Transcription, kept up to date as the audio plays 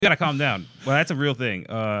gotta calm down. Well, that's a real thing.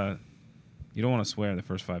 You don't want to swear in the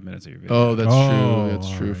first 5 minutes of your video. Oh, that's true.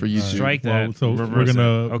 That's true right. for YouTube. Strike that. Well, so we're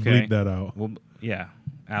gonna bleep that out. Well, yeah,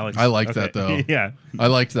 Alex. I like that though. Yeah, I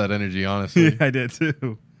liked that energy, honestly. I did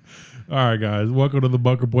too. All right, guys. Welcome to the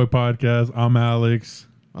Bunker Boy Podcast. I'm Alex.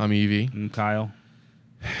 I'm Evie. And Kyle.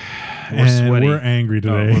 And sweaty. we're angry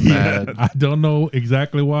today. we're mad. I don't know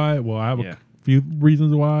exactly why. Well, I have a few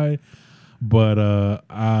reasons why, but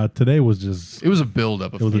today was just. It was a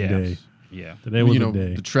build-up. It was a day. Yeah. Today was a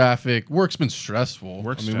day. The traffic. Work's been stressful.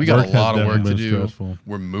 We got Work a lot has of work to definitely do. been stressful.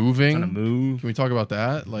 We're moving. Trying to move. Can we talk about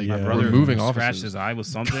that? Like, My brother we're moving scratched offices. his eye with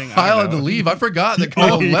something. Kyle had to leave. I forgot that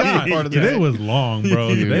Kyle left part of the Today day. was long,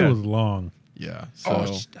 bro. Today was long. Yeah. So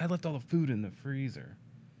I left all the food in the freezer.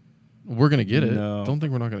 we're gonna get it. No. Don't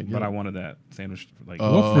think we're not gonna get it. But I wanted that sandwich. Like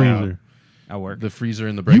What freezer? at work. The freezer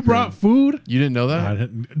in the break You brought room. food? You didn't know I that?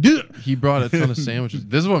 didn't. Dude. He brought a ton of sandwiches.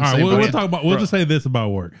 This is what I'm All right, saying. we'll but talk about. We'll just say this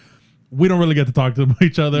about work. We don't really get to talk to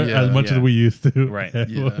each other Yeah, as much as we used to. Right.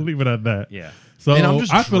 Yeah. We'll leave it at that. Yeah. So And I'm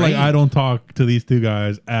just I feel like drained. I don't talk to these two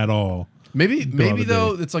guys at all. Maybe other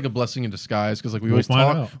though day. it's like a blessing in disguise because like we We'll always find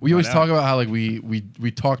talk. out. We always Find talk about how like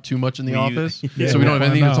we talk too much in the office, Yeah, so we don't we'll have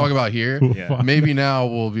anything find to talk out. about here. We'll Yeah. find Maybe now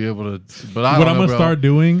we'll be able to. But I what don't I'm know, gonna bro. start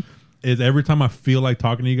doing is every time I feel like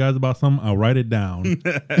talking to you guys about something, I'll write it down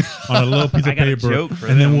on a little piece I of got a paper, joke for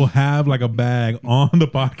and then them. we'll have like a bag on the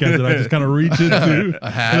podcast that I just kind of reach into, A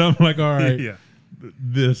hat. and I'm like, all right, Yeah.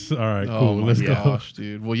 this, all right, Oh cool, my let's go. gosh,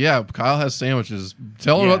 dude. Well, yeah, Kyle has sandwiches.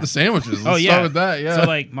 Tell him Yeah. about the sandwiches. Let's Oh yeah. start with that. Yeah. So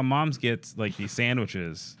like my mom's gets like these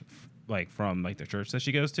sandwiches, like from like the church that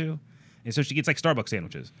she goes to, and so she gets like Starbucks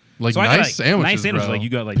sandwiches. Like, so I got, nice sandwiches, Nice sandwiches. bro. Like you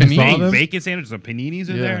got like Paninis. bacon sandwiches, some paninis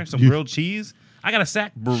in Yeah. there, some You- grilled cheese. I got a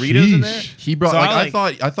sack burritos in there. Sheesh. he brought So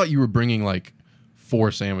like I thought you were bringing like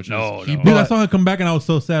 4 sandwiches. No, He no. Dude, I brought- saw him come back, and I was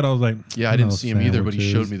so sad. I was like, Yeah, I didn't no see him either, but he showed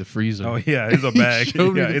sandwiches. me the freezer. Oh yeah, it's a bag.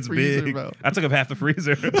 showed me Yeah, the it's freezer, big. bro. I took up half the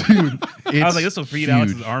freezer. Dude, I was like, this will feed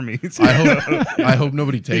Alex's huge. army. I hope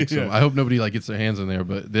nobody takes them. Yeah. I hope nobody like gets their hands in there,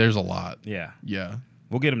 but there's a lot. Yeah, Yeah.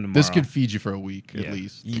 we'll get him tomorrow. This could feed you for a week Yeah. at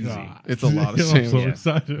least. Easy. It's a lot of I'm so sandwiches.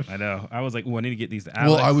 excited. I know. I was like, I need to get these to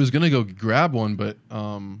Alex. Well, I was gonna go grab one, but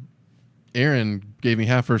Erin gave me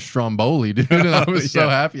half her Stromboli, dude, and I was so Yeah.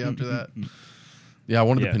 happy after that. Yeah, I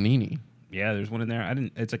wanted Yeah. the panini. Yeah, there's one in there. I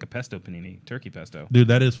didn't. It's like a pesto panini, turkey pesto. Dude,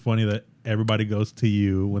 that is funny that everybody goes to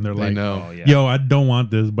you when they're I like, know. Oh yeah. yo, I don't want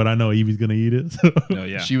this, but I know Evie's gonna eat it. So. No,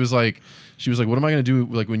 yeah. She was like, what am I gonna do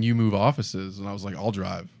like when you move offices? And I was like, I'll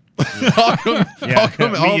drive. I'll come, Yeah.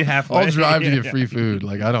 Meet you halfway. I'll drive to Yeah, get yeah. free food.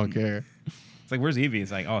 Like I don't care. It's like, where's Evie?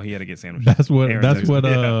 It's like, oh, he had to get sandwiches. That's what Aaron that's took- what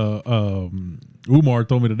yeah. Umar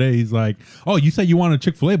told me today. He's like, "Oh, you said you wanted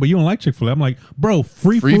Chick-fil-A, but you don't like Chick-fil-A." I'm like, "Bro,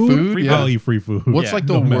 free food? Yeah. I'll eat free food." What's Yeah. like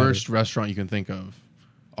the No matter. worst restaurant you can think of?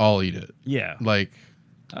 I'll eat it. Yeah. Like,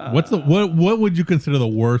 What's the what would you consider the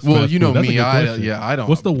worst? well, fast you know food? That's a me. good I question. don't.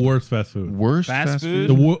 What's the worst fast food? worst Fast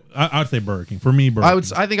food? I'd say Burger King. For me, Burger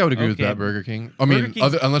King. I think I would agree with Okay. that. Burger King. I Burger mean,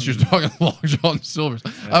 King's- unless you're talking Long John Silver's.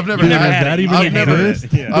 I've never You've never had. had that it. even I've never-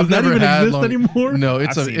 exist? yeah. Does I've that never even had exist anymore? No,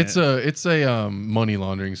 I've seen it's a money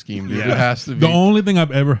laundering scheme, dude. Yeah. It has to be. The only thing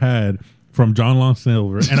I've ever had from John Long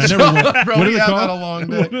Silver, and I never went. Bro, what we is it have called? had a long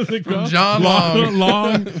day. What is it From called? John Long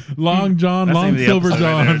John, That's the Long name of the Silver episode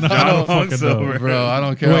John. right there. I John don't Long fucking Silver. know. Bro, I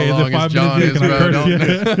don't care Wait, how is it long 5 his John minutes is, yet? Can I bro. curse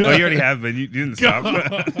Don't- yet? Oh, you already have been. You didn't stop.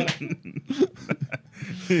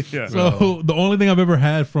 Yeah. So the only thing I've ever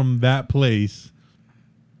had from that place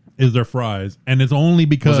is their fries, and it's only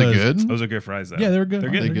because Was it good? Those are good fries, though. Yeah, they're good.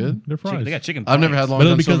 They're good. They good? They're fries. They got chicken. I've never pints. had Long but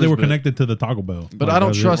John it's because they Silver's, were but- connected to the Taco Bell. But Like, I don't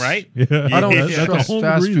that's it. trust. Right? Yeah, I don't Yeah. That's the trust whole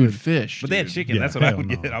fast reason. food fish. But they had dude. chicken. Yeah, That's what I hell would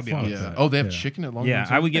no. get. I'll be Fuck honest. Yeah. Oh, they have Yeah. chicken at Long Yeah,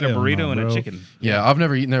 John I would get a Hell burrito no, and a bro. chicken. Yeah, I've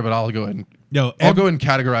never eaten there, but I'll go ahead. Yo, I'll go ahead and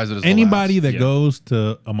categorize it as anybody the last. that Yeah. goes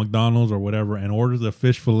to a McDonald's or whatever and orders a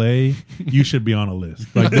fish fillet, you should be on a list.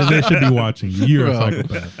 Like they should be watching you. You're a Bro.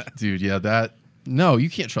 psychopath. Dude, yeah, that. No,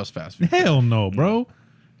 you can't trust fast food. Hell no, bro.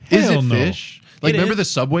 Is Hell it no. fish? Like, It remember is. the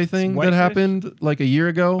Subway thing White that fish? happened like a year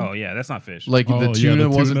ago? Oh yeah, that's not fish. Like Oh, the yeah, tuna the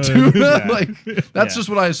wasn't tuna. tuna. Yeah. Like that's Yeah. just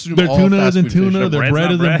what I assume. Their all tuna fast isn't food tuna. fish are. Their bread's bread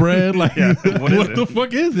not isn't bread. bread. Like, Yeah, what, what is it? the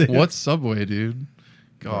fuck is it? What's Subway, dude?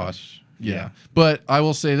 Gosh, yeah. Yeah. But I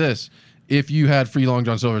will say this: if you had free Long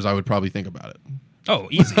John Silver's, I would probably think about it. Oh,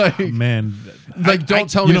 easy. Like, Man, don't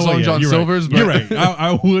tell you me know it's what? Long Yeah, John you're Silver's, right. but You're right.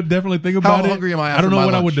 I would definitely think about it. hungry am I I after don't know my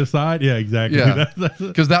what I would lunch? decide. Yeah, exactly. Yeah. That's-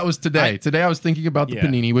 because that was today. Today I was thinking about the Yeah.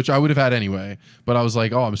 panini, which I would have had anyway. But I was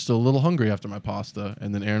like, oh, I'm still a little hungry after my pasta.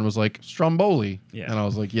 And then Aaron was like, Stromboli. Yeah. And I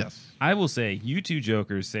was like, yes. I will say, you two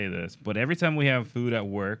jokers say this, but every time we have food at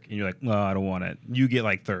work and you're like, no, I don't want it, you get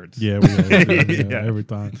like thirds. Yeah, we yeah, Yeah. every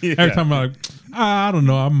time. Yeah. Every time I'm like, I don't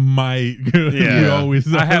know, I might. Yeah. we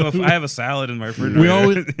always. I have a salad in my refrigerator. we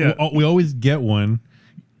always Yeah. we always get one,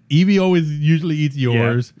 Evie always usually eats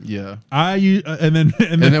yours. Yeah. And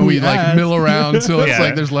then we like ask. mill around until it's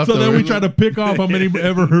like there's So leftovers. then we try to pick off how many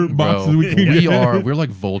ever boxes we can get. We're like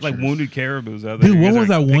vultures. Like wounded caribous out there. Dude, You what guys was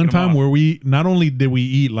are that picking one them time off. where we not only did we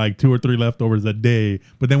eat like 2 or 3 leftovers a day,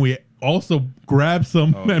 but then we also grabbed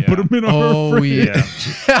some and yeah. put them in our fridge.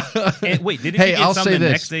 Yeah. And wait, didn't you get I'll some say the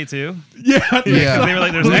this. next day too? Yeah. Yeah, They were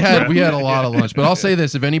like, "There's we extra." had a lot of lunch, but I'll say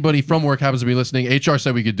this: if anybody from work happens to be listening, HR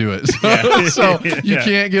said we could do it, so you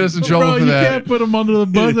can't get us in trouble Bro, for you that. can't put them under the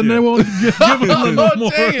bus and they won't give them no Oh, more.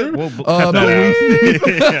 dang it. We'll Uh, cut that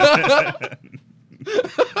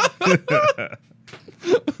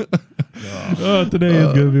out. Today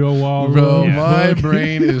is gonna be a wild Bro, road. my Fuck.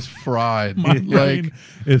 brain is fried. My like, brain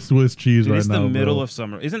is Swiss cheese Dude, right it's now. the middle bro. of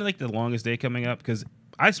summer. Isn't it like the longest day coming up? Because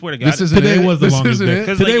I swear to God, this isn't Today it. was the This longest isn't day. it.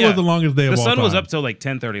 'Cause, Today like, was the longest day the of all sun time. was up till like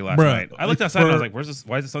 10:30 last Bruh, night. I looked outside and I was like, "Where's this?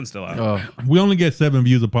 Why is the sun still out?" Oh, We only get 7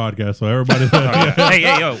 views a podcast, so everybody.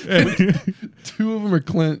 Hey, yo, 2 of them are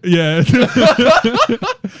Clint. Yeah.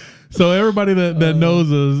 So everybody that knows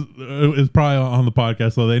us is probably on the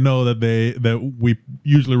podcast, so they know that we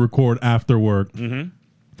usually record after work. Mm-hmm.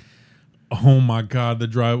 Oh my God, the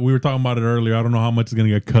drive! We were talking about it earlier. I don't know how much is gonna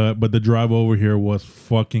get cut, but the drive over here was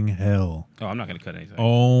fucking hell. oh, I'm not gonna cut anything.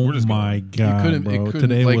 Oh We're just my going. God, couldn't- bro! it couldn't,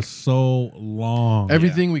 Today like- was so long.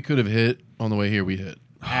 Everything we could have hit on the way here, we hit.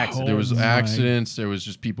 Accident. There was my- accidents. There was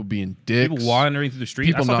just people being dicks. People wandering through the street.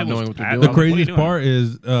 People I saw not people knowing what they're I- doing. The I was like, what are you craziest doing? part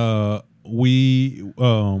is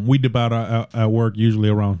we dip out at work usually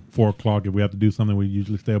around 4 o'clock. If we have to do something, we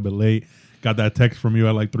usually stay a bit late. Got that text from you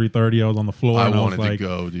at like 3:30. I was on the floor. I and wanted was to like,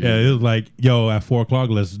 go, dude. Yeah, it was like, yo, at 4 o'clock,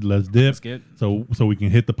 let's dip. Let's get- so we can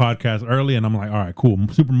hit the podcast early. And I'm like, all right, cool. I'm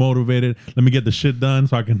super motivated. Let me get the shit done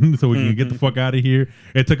so we can get the fuck out of here.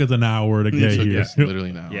 It took us an hour to get Took here. us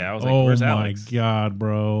literally now. Yeah, I was like, Oh "Where's my Alex?" God,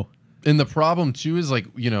 bro. And the problem too is like,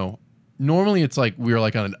 normally it's like we were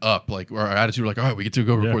like on an up, like our attitude, like, all right, we get to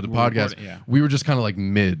go record the we'll podcast. record it, yeah. We were just kind of like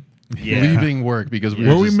mid, Yeah. leaving work because we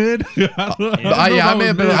Were were we just, mid? I may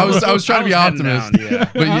have been. I was trying to be I was heading optimist, down, yeah.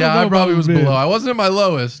 but I don't yeah, know I if probably I was was mid. below. I wasn't at my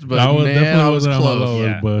lowest, but I was man, definitely I was wasn't at my close. lowest.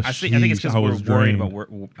 Yeah. but I think it's sheesh, because I we're was worried drained.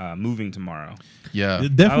 about moving tomorrow. Yeah,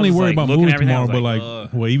 Definitely I was, worried like, about looking moving at everything, I tomorrow, was but like, like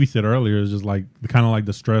ugh. what Evie said earlier is just like kind of like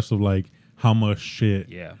the stress of like how much shit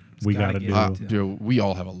Yeah, we gotta do. dude, we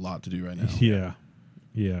all have a lot to do right now.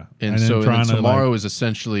 Yeah. And then so trying to, tomorrow like, is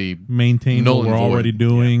essentially maintain null what and we're void. already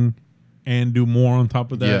doing and do more on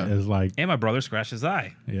top of that Yeah. is like And my brother scratched his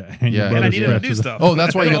eye. yeah. Yeah. And, your And I brother needed to do scratches- stuff. Oh,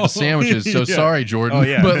 that's why you got the sandwiches. So Yeah. sorry, Jordan. Oh,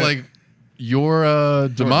 yeah. But like your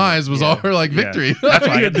demise was Yeah. our like Yeah. victory. That's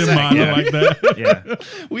why I You got the did mine yeah. like that. Yeah,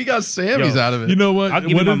 We got Sammy's Yo, out of it. You know what? I'll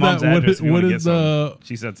give What you my is mom's that? address if you What want to is get the some.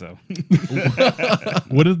 She said so.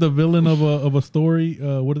 what is the villain of a story?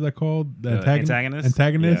 What is that called? The antagonist?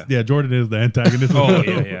 Antagonist? Yeah. Yeah, Jordan is the antagonist. Oh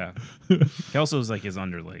yeah. Kelso's like his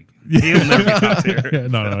underling. He'll never be top tier. Yeah,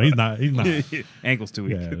 no, he's not. He's not. Ankles too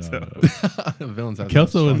weak. Yeah, no, so. no. Villains have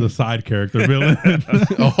Kelso is a side character villain.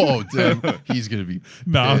 Oh, damn. He's gonna be.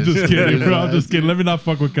 No, I'm just pissed. kidding. Bro. I'm just kidding. Let me not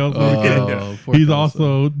fuck with Kelso. Oh, poor He's Kelso.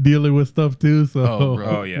 also dealing with stuff too. So Oh, bro.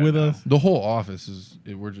 Oh, yeah, with no. us, The whole office is.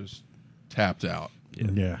 We're just tapped out.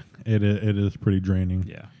 yeah, it is pretty draining.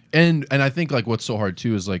 Yeah. And I think like what's so hard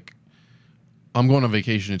too is like I'm going on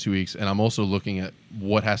vacation in 2 weeks, and I'm also looking at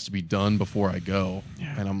what has to be done before I go,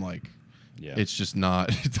 and I'm like, Yeah. it's just not.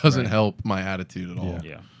 It doesn't Right. help my attitude at all.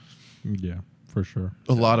 Yeah. Yeah, for sure.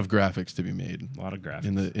 A lot of graphics to be made A lot of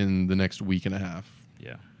graphics. in the next week and a half.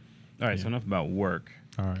 Yeah. All right. So enough about work.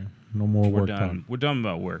 All right, no more We're work done. time. We're done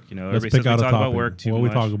about work. You know, Let's everybody pick says we out a talk topic. about work too What much.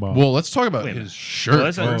 we talk about? Well, let's talk about Wait a his minute. shirt. Well,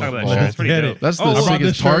 let's talk about that. Oh, That's pretty get dope. it. That's the Oh, I brought sickest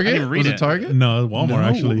this shirt. I Target. didn't read Was it it. Target? No, Walmart No,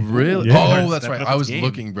 actually. Really? Yeah. Oh, that's Step right. it up I its was game.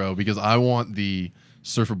 looking, bro, because I want the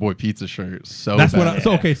Surfer Boy pizza shirt so That's bad. what.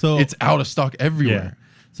 So okay, so It's out of stock yeah. everywhere.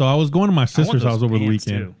 So I was going to my I want sister's those house over the pants,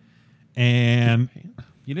 weekend, too. and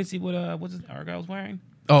You didn't see what what's his, our guy was wearing?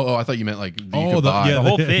 Oh, I thought you meant like the oh, goodbye. the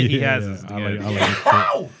whole fit he has is I like, good. I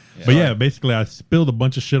like it. But yeah, basically, I spilled a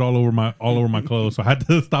bunch of shit all over my clothes, so I had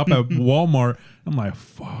to stop at Walmart. I'm like,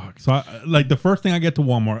 fuck. So like the first thing I get to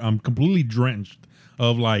Walmart, I'm completely drenched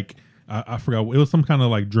of like I forgot, it was some kind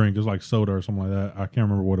of like drink. It was like soda or something like that. I can't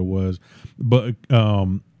remember what it was, but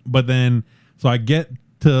then so I get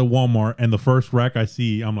to Walmart and the first rack I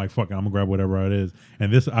see, I'm like, fuck it, I'm gonna grab whatever it is.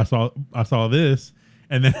 And this I saw this.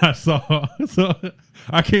 And then I saw, so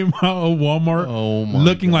I came out of Walmart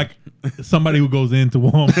looking like somebody who goes into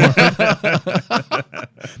Walmart.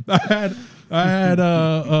 I had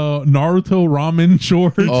Naruto ramen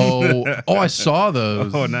shorts. Oh, I saw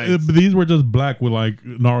those. Oh, nice. These were just black with like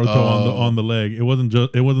Naruto Oh. on the leg. It wasn't the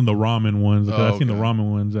ramen ones because I've seen the okay.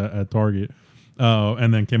 ramen ones at Target.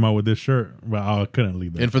 and then came out with this shirt. Well, I couldn't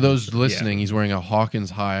leave that. And for those listening, he's wearing a Hawkins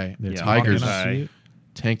High Tigers Hawkins High.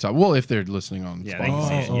 tank top. Well, if they're listening on Yeah, Spotify. they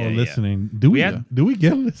can see it. Listening. Do we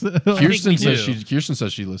get listen? Kirsten we says do. Kirsten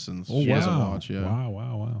says she listens. Oh, She wow. doesn't watch. Yeah.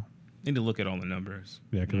 Wow. Need to look at all the numbers.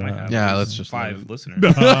 Yeah, because Let's just 5 listeners.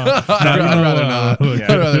 I'd rather not. Look,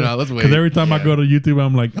 I'd rather not. Let's wait. Because every time I go to YouTube,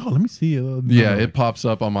 I'm like, oh, let me see it. Yeah, it pops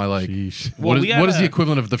up on my like. Sheesh. What Well, is the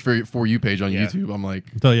equivalent of the for you page on Yeah. YouTube? I'm like,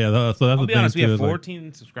 So yeah, so that's I'll the be thing honest, we too, have is, like,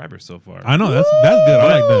 14 subscribers so far. I know that's good.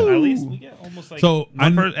 I like that. At least we get almost like So,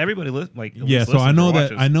 everybody like at Yeah, least so I listens know or that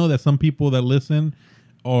watches. I know that some people that listen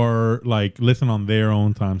are like listen on their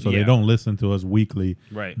own time, so they Yeah. don't listen to us weekly.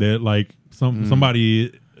 Right. They're like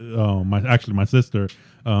somebody. My sister,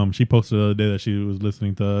 she posted the other day that she was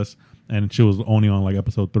listening to us, and she was only on like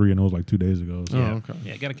episode 3, and it was like 2 days ago. So, oh, okay.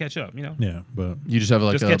 Yeah, gotta catch up. yeah, but You just have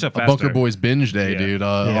like Just a catch up Bunker faster. Boys binge day, Yeah. dude.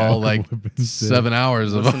 Yeah. All like Bunker Boys binge day. 7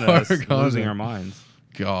 hours of Listen to our us losing content. our minds.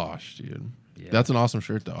 Gosh, dude. Yeah. That's an awesome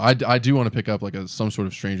shirt, though. I do want to pick up like some sort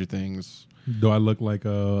of Stranger Things. do I look like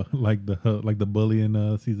the bully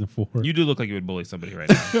in season 4? You do look like you would bully somebody right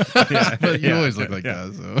now. Yeah. But you Yeah. always look like Yeah.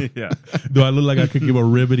 that. So. Yeah. Do I look like I could give a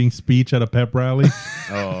riveting speech at a pep rally?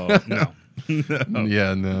 Oh no.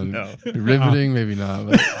 Yeah, no. No. Riveting, maybe not.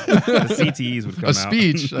 But The CTEs would come a out.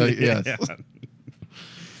 speech, yes. Yeah.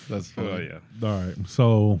 That's funny. Oh yeah. All right,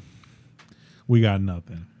 so we got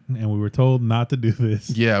nothing, and we were told not to do this.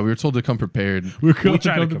 Yeah, we were told to come prepared. We were going to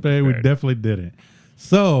tried to come to come pay. We prepared. definitely didn't.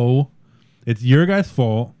 So it's your guys'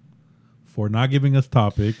 fault for not giving us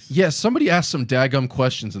topics. Yeah, somebody asked some daggum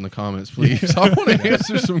questions in the comments, please. I want to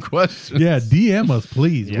answer some questions. Yeah, DM us,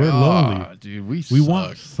 please. Yeah. We're lonely. Ah, dude, we We suck.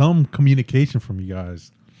 want some communication from you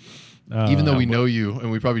guys. Even though we know you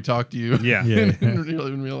and we probably talk to you Yeah. Yeah.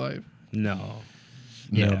 in real life. No.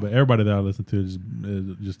 Yeah, Yeah. but everybody that I listen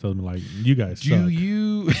to just tells me like, you guys Do suck.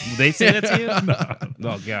 you They say that to you?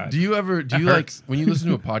 Oh god. do you like hurts. when you listen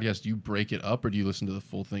to a podcast, do you break it up or do you listen to the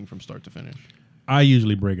full thing from start to finish? I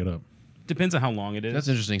usually break it up, Depends on how long it is. That's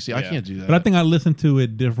interesting. See, I Yeah. can't do that. but I think I listen to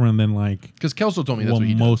it different than like because Kelso told me that's what what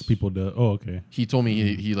he most does. people do. Oh, okay. He told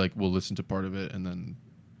me he like will listen to part of it and then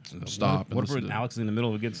stop. What and if listen to Alex is in the middle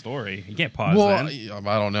of a good story? You can't pause Well, then.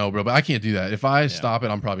 I don't know, bro, but I can't do that. If I stop it,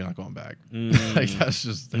 I'm probably not going back. Like that's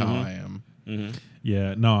just how I am.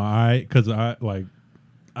 Yeah, no, because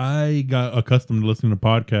I got accustomed to listening to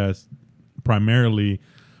podcasts primarily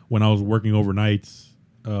when I was working overnights,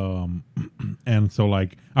 and so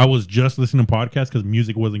like I was just listening to podcasts because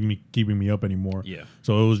music wasn't keeping me up anymore. Yeah.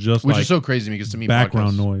 so it was just Which like is so crazy to me because to me,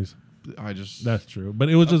 background podcasts, noise. I just That's true, but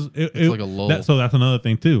it was just it's like a lull. so that's another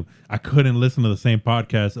thing too. I couldn't listen to the same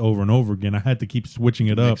podcast over and over again. I had to keep switching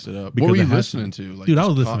it up. mix it up. What because were you I had listening to? Like Dude, I just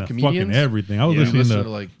was listening to comedians? fucking everything. I was You listening listen to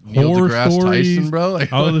like Neil horror deGrasse stories, Tyson, bro.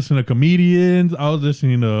 Like, I was listening to comedians. I was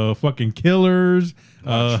listening to fucking killers. True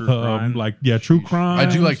crime. True crime. I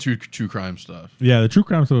do like true crime stuff. Yeah, the true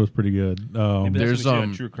crime stuff was pretty good. Maybe there's, that's what we should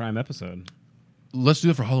do, a true crime episode. Let's do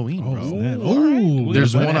it for Halloween, bro. snap. All right. Ooh, Look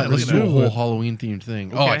There's at one. that. Let's Look do at a that. whole Halloween themed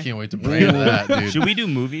thing. Oh, I Okay. can't wait to bring into that, dude. Should we do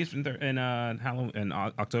movies in Halloween in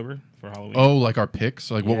October for Halloween? Oh, like our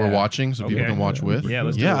picks, like what we're Yeah. watching, so people Okay. can watch with. Yeah,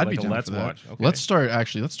 let's do yeah, it I'd like be a down let's for that. watch. Okay.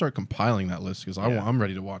 Let's start compiling that list because Yeah. I'm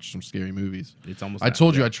ready to watch some scary movies. It's almost. I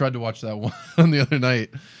told you I tried to watch that one the other night.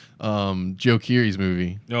 Joe Keery's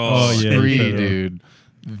movie. Oh, yeah, Spree, you said, dude,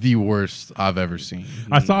 the worst I've ever seen.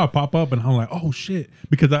 I saw it pop up and I'm like, oh shit,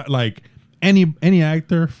 because I like any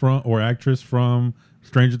actor from or actress from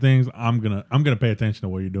Stranger Things, I'm gonna pay attention to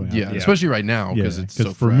what you're doing. Yeah, especially right now because it's so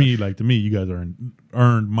for fresh. me, like to me, you guys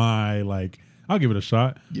earned my like. I'll give it a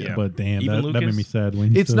shot. Yeah. but damn, Even that made Lucas? me sad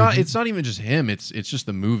when It's not even just him. It's just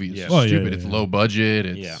the movie. It's Yeah. just Oh, yeah, stupid. yeah, It's yeah. low budget.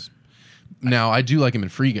 It's Yeah. Now I do like him in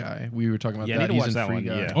Free Guy. We were talking about Yeah, I that. need to He's watch in that Free one,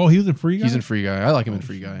 Guy. yeah. Oh, he was in Free Guy. He's in Free Guy. I like him in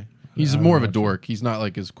Free Guy. He's I more of a watched dork. He's not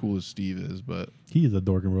like as cool as Steve is, but He is a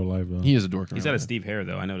dork in real life though. he is a dork. in He's real got a life. Steve hair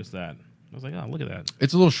though. I noticed that. I was like, oh, look at that.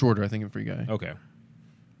 It's a little shorter, I think, in Free Guy, Okay.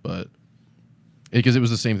 but because it was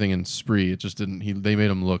the same thing in Spree. It just didn't. They made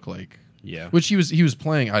him look like Yeah. which he was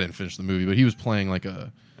playing. I didn't finish the movie, but he was playing like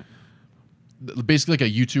basically like a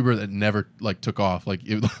YouTuber that never like took off, like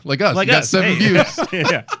us. Like He got us. 7 Hey. views.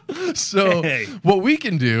 Yeah. So Hey. what we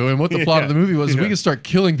can do, and what the plot of the movie was, we can start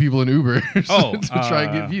killing people in Ubers to try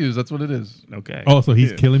and get views. That's what it is. Okay. Oh, so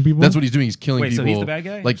he's Yeah. killing people. That's what he's doing. He's killing Wait, people. so he's the bad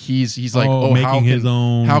guy? Like he's like, Oh, how making his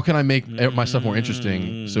own- How can I make my stuff more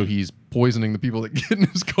interesting? So he's poisoning the people that get in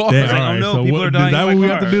his car. Damn, like, all oh, right, no, so people what, are is dying that in what my we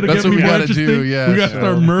have to car. do to That's get what we people gotta do, interesting? yeah, we gotta so-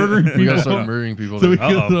 start murdering people. We gotta start murdering people. So,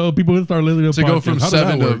 to so people can start listening to go podcasts. from How does that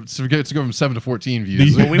 7 work? to go from 7 to 14 Do you,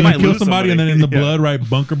 views. we might kill lose somebody and then somebody. in the Yeah. blood write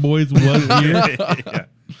Bunker Boys was here. Yeah.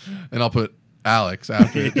 And I'll put Alex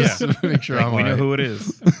after just to make sure I'm we know all right. who it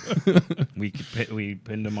is. we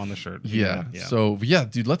pinned him on the shirt. Yeah. So yeah,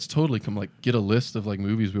 dude, let's totally get a list of like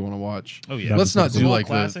movies we want to watch. Oh yeah. Let's not do All like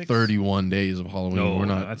classics. the 31 days of Halloween. No, We're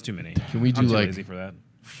not. that's too many. Can we do I'm too like lazy for that?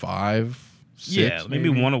 5, 6? Yeah, maybe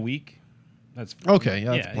one a week. That's Okay,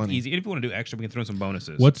 yeah, that's it's plenty. easy. If you want to do extra, we can throw in some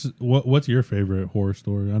bonuses. What's your favorite horror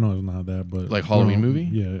story? I know it's not that, but Like Halloween movie?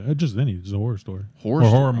 Yeah, just a horror story. Horror or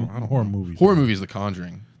story? horror, I don't horror know. movie. Horror movie is The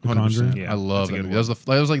Conjuring. The 100%. Conjuring? Yeah, I love that's a that good movie. one.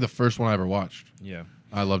 That was like the first one I ever watched. Yeah.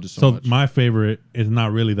 I loved it so So much. my favorite is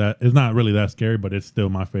not really that. It's not really that scary, but it's still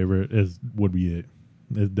my favorite. Would be it.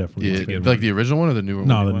 It's definitely my Yeah, favorite. like the original one or the newer one?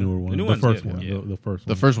 No, the newer one. The new The one's first good, one. yeah. The first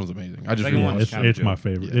one. The first one's amazing. I just Second Yeah, one was it's kind of my joke.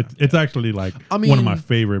 favorite. Yeah. It's actually like I one of mean- my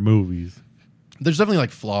favorite movies. There's definitely like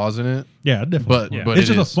flaws in it. Yeah, definitely. But- Yeah. but it's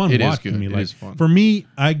it just is- a fun it is watch to good. me. It Like is fun. for me,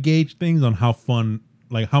 I gauge things on how fun,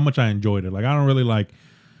 like how much I enjoyed it. Like I don't really like.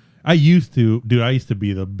 I used to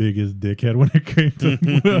be the biggest dickhead when it came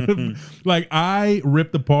to like I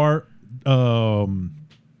ripped apart.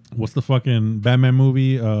 What's the fucking Batman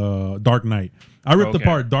movie? Dark Knight. I ripped Okay.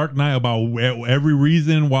 apart Dark Knight about every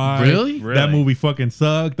reason why Really? that movie fucking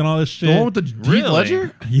sucked and all this shit. The one with the Heath Really?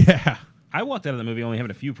 Ledger? Yeah. I walked out of the movie only having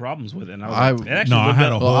a few problems with it, and I was I- like, it actually No, I looked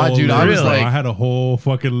had a up- whole. Well, dude, I was list. like- I had a whole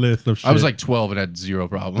fucking list of shit. I was like 12 and had zero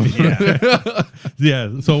problems. Yeah.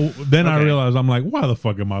 yeah. So then I Okay. realized I'm like, why the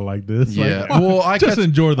fuck am I like this? Yeah. Like, Well, I just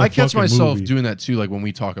enjoy the. I catch fucking myself movie. doing that too. Like when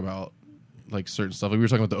we talk about like certain stuff. Like we were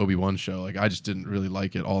talking about the Obi-Wan show. Like I just didn't really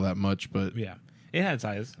like it all that much. But Yeah. It had its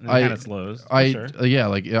highs, and it I- had its lows. for I sure.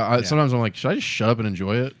 yeah. Sometimes I'm like, should I just shut up and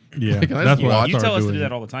enjoy it? Yeah, Like, can I that's just what I watch? You tell started us to doing. do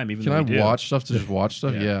that all the time, even Can though I we do. watch stuff to just watch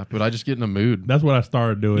stuff? Yeah. Yeah. But I just get in a mood. That's what I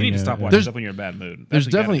started doing. You need to and- stop and- watching There's- stuff when you're in a bad mood. There's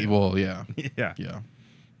That's what you definitely gotta do. yeah.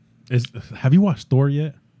 Yeah. Have you watched Thor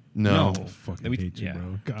yet? No. No. Fucking We- hate you, yeah.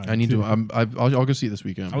 bro. God, I need dude. to. I'll go see it this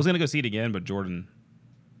weekend. I was gonna go see it again, but Jordan,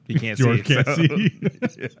 he can't Jordan see. it, can't so-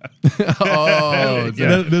 see. oh, Yeah.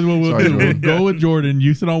 That's what we'll Sorry, do. We'll Jordan. go with Jordan.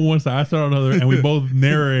 You sit on one side, I sit on another, and we both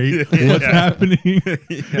narrate what's happening in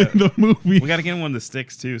the movie. We got to get him one of the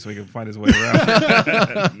sticks too, so he can find his way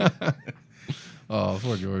around. Oh,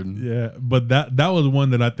 poor Jordan. Yeah, but that was one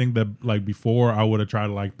that I think that like before I would have tried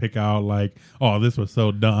to like pick out like, oh, this was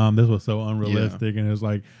so dumb, this was so unrealistic, and it's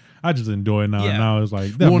like I just enjoy it now. Yeah. Now it's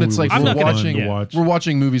like that Well, and movie it's like was I'm so not gonna- fun to yeah. watch. We're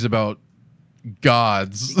watching movies about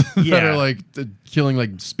gods that Yeah. are like killing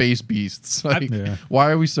like space beasts. Like, Yeah.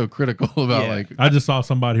 why are we so critical about Yeah. like? I just saw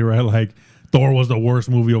somebody write like Thor was the worst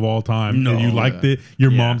movie of all time. No. and you liked Yeah. it.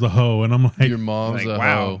 Your Yeah. mom's a hoe, and I'm like, Your mom's like, a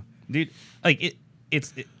wow, hoe. dude, like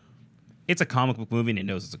it's a comic book movie, and it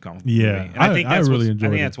knows it's a comic book Yeah. movie. And I think I that's really I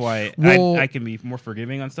enjoyed think it. that's why Well- I can be more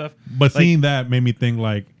forgiving on stuff. but Like- seeing that made me think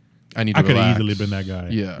like I need to I could have relax. easily been that guy.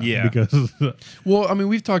 Yeah. Yeah. because Well, I mean,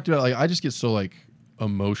 we've talked about like I just get so like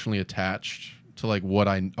emotionally attached to like what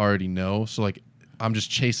I already know. So like I'm just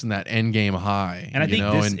chasing that end game high. And I you think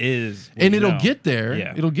know? this and, is, what and you it'll know. get there.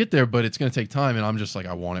 Yeah. It'll get there, but it's gonna take time. And I'm just like,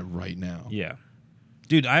 I want it right now. Yeah,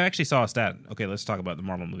 dude, I actually saw a stat. Okay, let's talk about the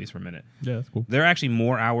Marvel movies for a minute. yeah, that's cool. There are actually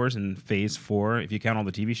more hours in Phase 4, if you count all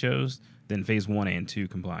the TV shows, than Phase 1 and 2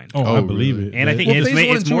 combined. Oh, Oh, I believe really? it. And I think Well, it's, Phase 1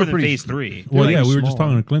 and it's 2 more are than pretty- Phase 3. Well, They're yeah, like we were just small.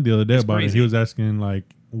 talking to Clint the other day It's about it. crazy. He was asking like,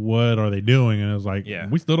 "What are they doing?" And it was like, Yeah.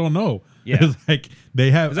 "We still don't know." Yeah. It's like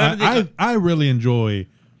they have. Is that I really enjoy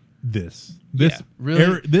this. This Yeah.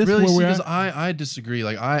 Really, this really, where we're because at. I disagree.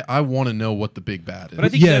 Like I want to know what the big bad is. But I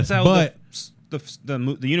think Yes, that's how but-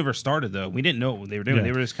 the universe started, though. We didn't know what they were doing. Yeah.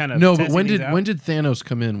 They were just kind of no, but testing when things did out. when did Thanos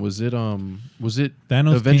come in? Was it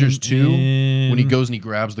Thanos Avengers came 2 in- when he goes and he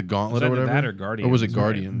grabs the gauntlet Was or either whatever? that or Guardians, was it right?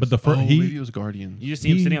 Guardians? But the fir- he- maybe it was Guardians. You just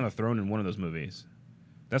see him he- sitting on the throne in one of those movies.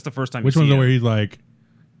 That's the first time. Which you one's see the where him. he's like,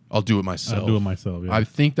 I'll do it myself. "I'll do it myself." Yeah. I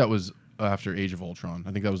think that was after Age of Ultron.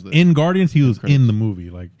 I think that was the in Guardians, he was credits. in the movie.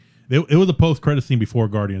 Like it was a post credit scene before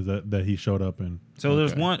Guardians that he showed up in. So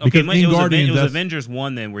there's Okay. one. Okay, Because it in was, Guardians, it was that's- Avengers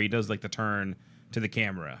 1 then where he does like the turn to the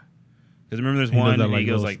camera. Because remember, there's He does one that, and like, he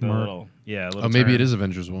goes little like the smirk. little, yeah. Little Oh, maybe turn. it is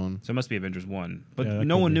Avengers 1. So it must be Avengers 1. But Yeah, that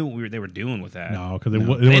no could one be. knew what they were doing with that. No, because No. it They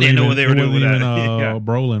wasn't didn't know even- what they were it doing with wasn't that. even, Yeah.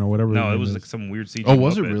 Brolin or whatever. No, his it name was is. like some weird CG. Oh,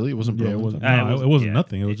 was it Muppet. really? It wasn't Yeah, Brolin? it wasn't. Ah, No, it wasn't yeah.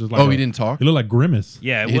 nothing. It was just like Oh, he didn't talk? It looked like Grimace.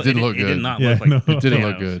 Yeah, It didn't look It did good. not Yeah, look like. no. It didn't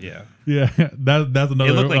look Thanos, good. Yeah. Yeah, that's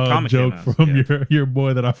another looked like comic joke cameos, from yeah. your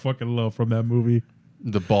boy that I fucking love from that movie.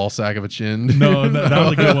 The ball sack of a chin. No, that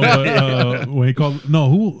was a good one. But, when he called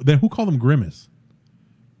who called him Grimace?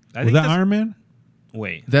 I Was think that that's- Iron Man?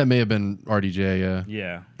 Wait. That may have been RDJ, yeah.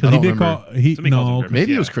 Yeah. Because I he don't did remember. call he Somebody calls him no. Grimace.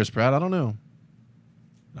 Maybe Yeah. it was Chris Pratt. I don't know.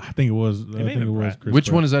 I think it was. I may think have it been was. Pratt. Chris Which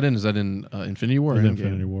Pratt. one is that in? Is that in Infinity War or It was Endgame?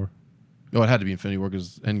 Infinity War? Oh, it had to be Infinity War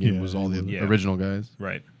because Endgame Yeah, was all the yeah. original guys.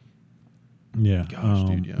 Right. Yeah. Gosh,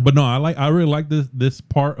 dude, yeah. But no, I really like this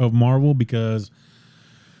part of Marvel because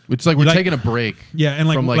It's like we're taking a break. Yeah, and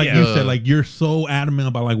like from, you said, like you're so adamant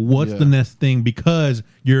about like what's the next thing because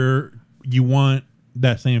you want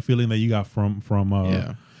that same feeling that you got from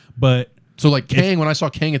but so like Kang, when I saw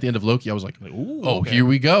Kang at the end of Loki, I was like, ooh, oh, here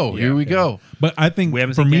we go. Here we go. But I think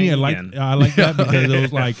for me, I like that because it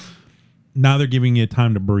was like now they're giving it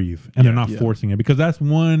time to breathe and they're not forcing it, because that's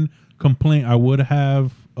one complaint I would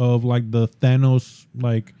have of like the Thanos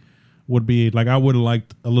would be like I would have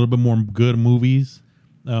liked a little bit more good movies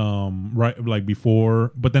right like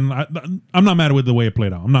before, but then I'm not mad with the way it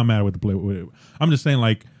played out. I'm not mad with the play with it. I'm just saying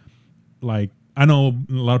like I know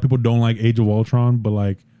a lot of people don't like Age of Ultron, but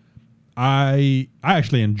like I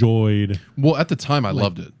actually enjoyed. Well, at the time, I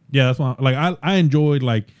loved it. Yeah, that's why. Like I enjoyed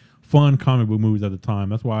like fun comic book movies at the time.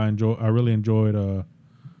 That's why I really enjoyed.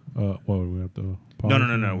 What we have to?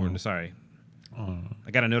 No. We're sorry.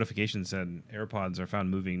 I got a notification that said AirPods are found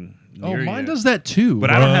moving. Near mine does that too. But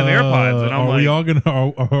I don't have AirPods, and I'm we all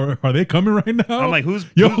gonna? Are they coming right now? I'm like,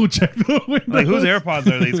 check the windows. Like, whose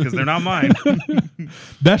AirPods are these? Because they're not mine.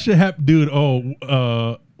 That shit happened, dude.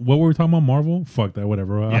 What were we talking about? Marvel? Fuck that.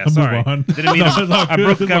 Whatever. Yeah, sorry. Didn't mean I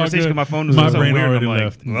broke the conversation because my phone was my so brain weird. already I'm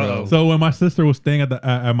left. Like, so when my sister was staying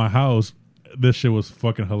at my house, this shit was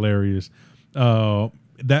fucking hilarious.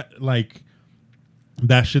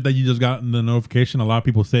 That shit that you just got in the notification, a lot of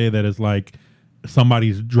people say that it's like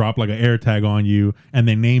somebody's dropped like an air tag on you and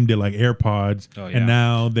they named it like AirPods, and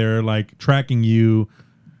now they're like tracking you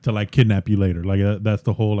to like kidnap you later. Like that's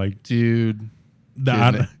the whole like, dude.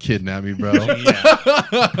 Kidnap me, bro. Let's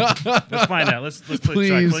find out. Let's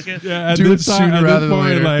click it. Yeah, do it sooner rather than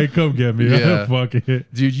later. Like, come get me. Yeah. Fuck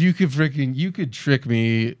it, dude. You could trick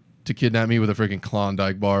me to kidnap me with a freaking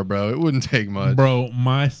Klondike bar, bro. It wouldn't take much, bro.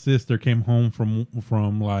 My sister came home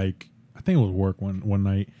from like I think it was work one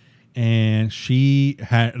night, and she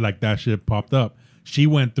had like that shit popped up. She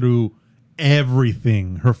went through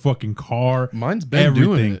everything, her fucking car. Mine's been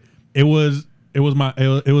doing it. It was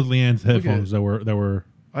Leanne's headphones that were.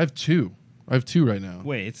 I have two right now.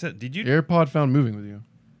 Wait, did you AirPod found moving with you?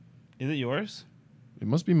 Is it yours? It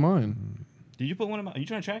must be mine. Did you put one of my? Are you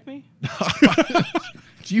trying to track me?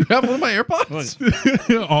 Do you have one of my AirPods?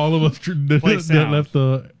 Look, all of us left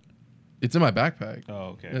the. It's in my backpack.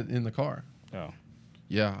 Oh, okay. In the car. Oh.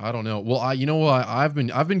 Yeah, I don't know. Well, you know what? I've been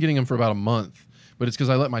getting them for about a month, but it's because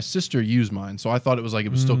I let my sister use mine, so I thought it was like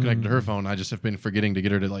it was still connected to her phone. I just have been forgetting to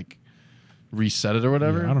get her to like reset it or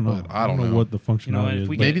whatever. Yeah, I don't know. I don't know what the functionality is.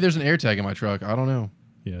 Maybe there's an AirTag in my truck. I don't know.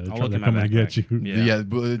 Yeah, they're coming to get you. Yeah,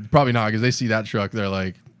 but probably not, because they see that truck. They're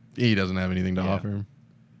like, he doesn't have anything to offer him.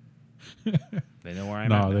 They know where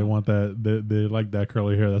I'm at. No, they want that. They like that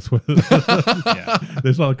curly hair. That's what.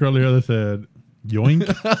 They saw the curly hair that said, "Yoink,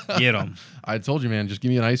 get them." I told you, man. Just give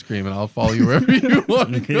me an ice cream and I'll follow you wherever you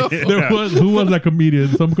want to go. Who was that comedian?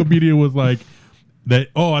 Some comedian was like that.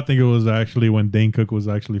 Oh, I think it was actually when Dane Cook was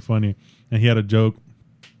actually funny, and he had a joke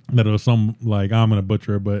that it was some like, I'm gonna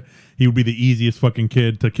butcher it, but he would be the easiest fucking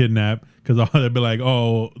kid to kidnap, because they'd be like,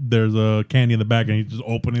 oh, there's a candy in the back, and he's just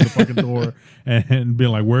opening the fucking door and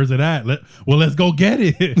being like, where's it at? Let's go get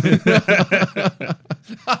it.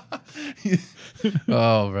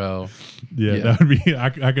 Oh, bro. Yeah, that would be. I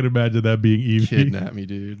could imagine that being easy. Kidnap me,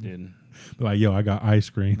 dude. Like, yo, I got ice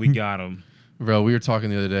cream. We got him, bro. We were talking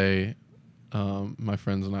the other day. My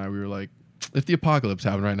friends and I, we were like, if the apocalypse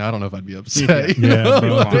happened right now, I don't know if I'd be upset. Yeah,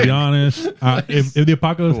 bro, to be honest, if the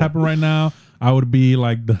apocalypse happened right now, I would be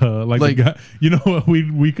like the guy. You know,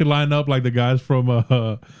 we could line up like the guys from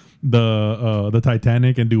the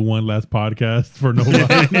Titanic and do one last podcast for no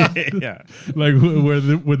line. Yeah, like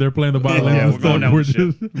where they're playing the violin and stuff. We're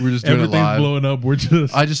just doing it live. Blowing up.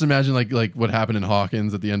 I just imagine like what happened in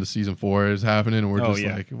Hawkins at the end of season 4 is happening, and we're just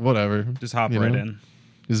like, whatever, just hop right in.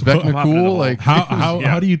 Is Vecna cool? Like,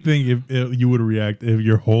 how do you think if you would react if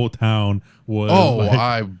your whole town was? Oh, like,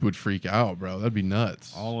 I would freak out, bro. That'd be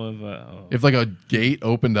nuts. All of if like a gate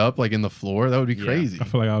opened up like in the floor, that would be crazy. I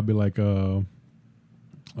feel like I'd be like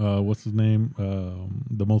what's his name?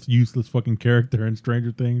 The most useless fucking character in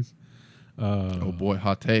Stranger Things. Oh boy,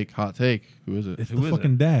 hot take. Who is it? It's the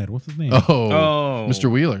fucking dad. What's his name? Oh, Mr.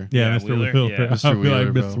 Wheeler. Yeah, Mr. Wheeler. Yeah. Mr. Wheeler,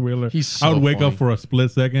 like Mr. Wheeler. He's so I would wake funny. up for a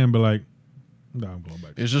split second and be like, no, I'm going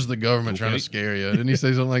back. It's just the government trying to scare you. Didn't he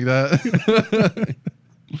say something like that?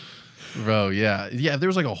 Bro, yeah. There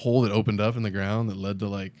was like a hole that opened up in the ground that led to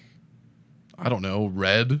like, I don't know,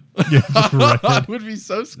 red. Yeah, just red. I would be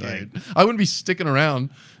so scared. Like, I wouldn't be sticking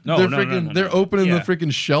around. No, they're opening the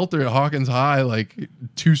freaking shelter at Hawkins High, like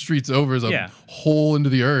 2 streets over is a hole into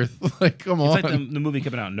the earth. Like, come on. It's like the movie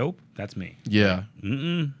coming out. Nope, that's me. Yeah.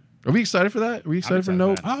 Mm-mm. Are we excited for that? Are we excited for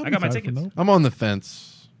Nope? I got my tickets. I'm on the fence.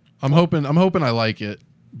 I'm hoping I like it.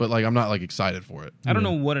 but like I'm not like excited for it. I don't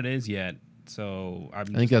know what it is yet, so I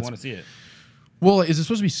think want to see it. Well, is it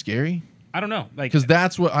supposed to be scary? I don't know, like Because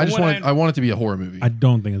that's what I just want. I want it to be a horror movie. I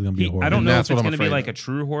don't think it's gonna be a horror. I don't movie. know that's if it's what I'm going to be afraid like of. a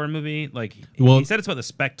true horror movie. Like Well, he said, it's about the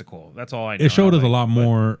spectacle. That's all I know. It showed us a Like, lot but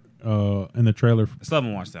more in the trailer. I still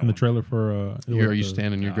haven't watched that In the one. trailer for. Are you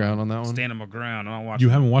standing your ground on that one? Standing my ground. I don't watch. You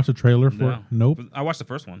haven't watched the trailer for? No. Nope. I watched the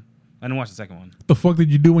first one. I didn't watch the second one. What the fuck did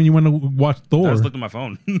you do when you went to watch Thor? I just looked at my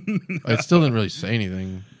phone. It still didn't really say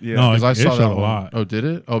anything. Yeah. No, Because I it saw showed that a one. lot. Oh, did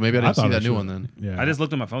it? Oh, maybe I didn't see thought that it new showed- one then. Yeah, I just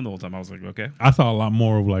looked at my phone the whole time. I was like, okay. I saw a lot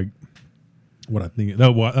more of like what I think.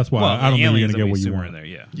 That's why I don't think you're gonna get what you want. in there.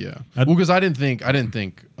 Yeah. Yeah. I- Well, because I didn't think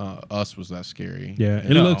Us was that scary. Yeah, it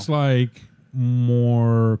No. looks like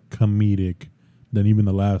more comedic than even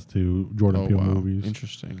the last two Jordan Oh Peele wow. movies.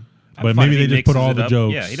 Interesting. I'm But fine maybe if he they just put mixes all it the up.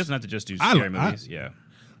 jokes. Yeah, he doesn't have to just do I- scary I- movies. Yeah.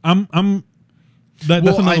 That's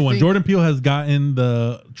Well, I another one. think- Jordan Peele has gotten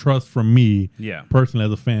the trust from me. Yeah. Personally,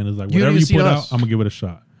 as a fan, is like You whatever haven't you seen put Us. out, I'm gonna give it a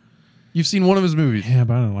shot. You've seen one of his movies. Yeah,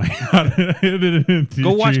 but I don't like.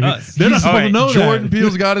 Go watch Us. They're not He's- supposed to alright, know Jordan that.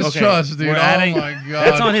 Peele's got his Okay, trust, dude. we're Oh adding- my god.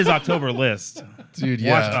 That's on his October list. Dude, Watch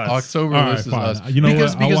yeah. Us. October All right, list is fine. Us. You know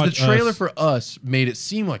because what? I'll because the watch trailer Us. for Us made it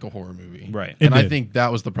seem like a horror movie. Right. It And I did. think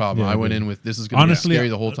that was the problem. Yeah, I it went did. in with this is going to be Honestly, scary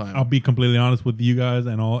the whole time. I'll be completely honest with you guys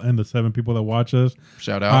and the 7 people that watch us.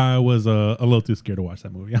 Shout out. I was a little too scared to watch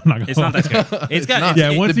that movie. I'm not gonna It's not that lie. scary. It's It's got. not. Yeah,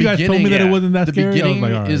 It's, once the you guys told me beginning, that it yeah. wasn't that The scary, I was beginning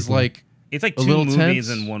like, all right, is cool. like it's like a two little movies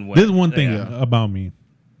tense. in one way. This is one thing Yeah. about me.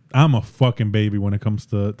 I'm a fucking baby when it comes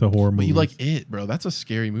to horror but movies. you like it, bro. That's a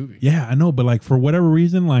scary movie. Yeah, I know, but like for whatever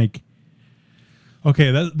reason, like,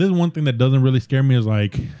 okay, this is one thing that doesn't really scare me is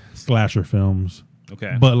like slasher films.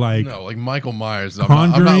 Okay. But like, No, like Michael Myers. I'm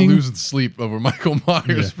not Conjuring- losing sleep over Michael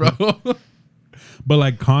Myers, bro. but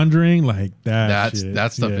like Conjuring, like that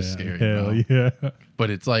stuff is scary, Hell bro. yeah. But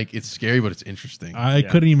it's like it's scary, but it's interesting. I Yeah.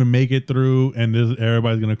 couldn't even make it through, and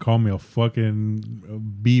everybody's gonna call me a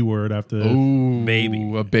fucking B word after this. Ooh,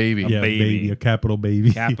 Baby. a baby, Yeah, baby. a capital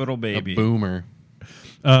baby. Capital a baby. boomer.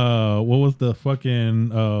 What was the fucking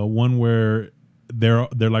one where they're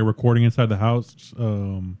like recording inside the house?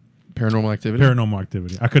 Paranormal Activity. Paranormal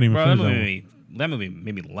Activity. I couldn't even Bro, finish that movie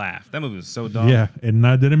made me laugh. That movie was so that dumb. one. Yeah, and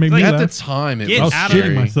that didn't make me At laugh. the time, it Get I was was out of shitting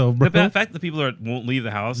scary. myself, bro. The fact that people won't leave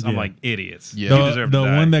the house, I'm Yeah. like idiots. Yeah. You The, deserve the to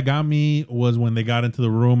die. one that got me was when they got into the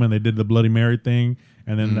room and they did the Bloody Mary thing,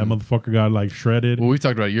 and then that motherfucker got like shredded. Well, we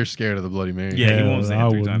talked about it. You're scared of the Bloody Mary. Yeah, he Yeah, won't say I it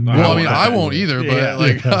 3 would times. not. Well, I mean, Yeah. I won't either, but Yeah.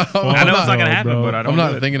 like, Yeah, fuck I know it's not gonna no, happen, bro. but I don't. I'm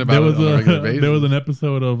not do it. thinking about There it was on a regular basis. there was an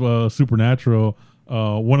episode of Supernatural.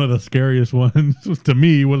 One of the scariest ones to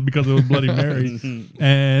me was because it was Bloody Mary,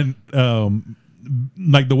 and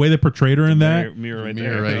like the way they portrayed her in that. mirror right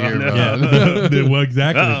Mirror there. right here, bro. Yeah, well,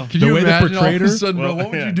 exactly. Uh-oh. Can the you way they imagine all portrayed of a her. sudden, bro? Well, What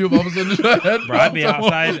would yeah. you do if all of a sudden your head Bro, I'd be popped off?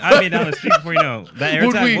 outside. I'd be down the street before you know. That air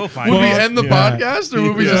Would tag we, will find would we you. end the Yeah. podcast or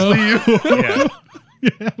would we Yeah. just leave? Yeah.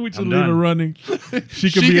 Yeah, we just I'm leave her done. running. She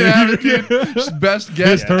She could be can have it, dude. Best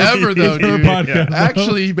guest her- ever, though, it's her dude. podcast. Yeah.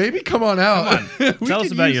 Actually, baby, come on out. We Tell us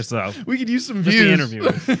could about use- yourself. We could use some Just views. the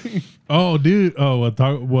interview. Oh, dude. Oh, well,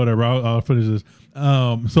 talk whatever. I'll finish this.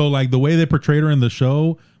 So like the way they portrayed her in the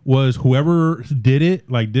show was whoever did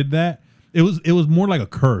that. It was more like a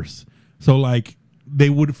curse. So like they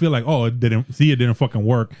would feel like, oh, it didn't fucking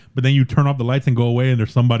work. But then you turn off the lights and go away, and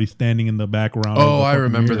there's somebody standing in the background. of Oh, the I fucking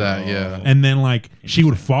remember mirror. that. Yeah. And then like she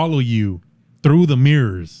would follow you through the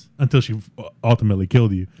mirrors until she ultimately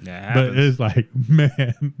killed you. That But happens. it's like, man,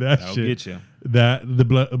 that That'll shit. get you. That the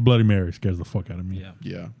Bloody Mary scares the fuck out of me. Yeah.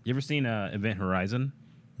 Yeah. You ever seen Event Horizon?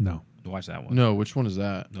 No. Watch that one. No, which one is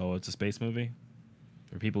that? No, it's a space movie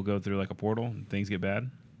where people go through like a portal and things get bad.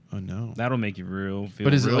 Oh no. That'll make you feel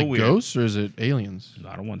But is it real like weird. ghosts or is it aliens? No,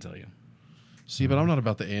 I don't want to tell you. See, but I'm not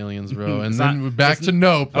about the aliens, bro. And It's then not- we're back it's to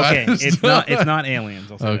Nope. Okay, I just- it's not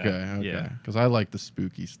aliens. I'll say Okay, that. okay. Yeah. Because I like the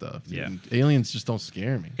spooky stuff. Dude. Yeah. Aliens just don't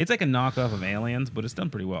scare me. It's like a knockoff of Aliens, but it's done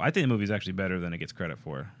pretty well. I think the movie's actually better than it gets credit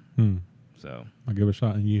for. So I'll give it a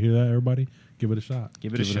shot. And you hear that, everybody? Give it a shot.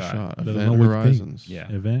 give it a shot. Let us know Event what you think. Horizons.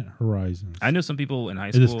 Yeah. Event Horizons. I know some people in high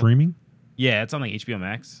Is school. it streaming? Yeah, it's on like HBO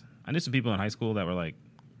Max. I knew some people in high school that were like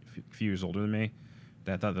a few years older than me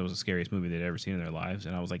that thought that was the scariest movie they'd ever seen in their lives,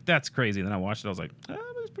 and I was like, "That's crazy." And then I watched it. I was like, "Oh,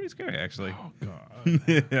 it was pretty scary, actually." Oh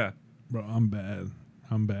God, Yeah. bro, I'm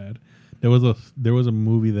bad. There was a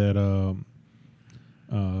movie that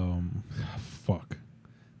fuck.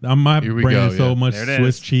 My Here we brain go, is so yeah. much There it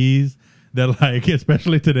Swiss is. cheese that like,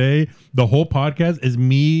 especially today, the whole podcast is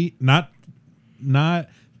me not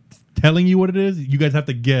telling you what it is. You guys have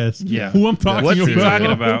to guess Yeah. who I'm talking What's about. he talking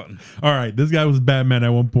about? All right, this guy was Batman at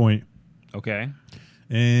one point Okay.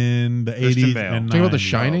 in the Christian 80s Bale. and 90s. Talking about The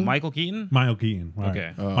Shining? Michael Keaton. Michael Keaton. Right.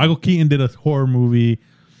 Okay. Michael Keaton did a horror movie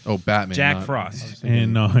Oh, Batman. Jack not- Frost.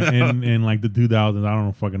 And in like the 2000s, I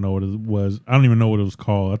don't fucking know what it was. I don't even know what it was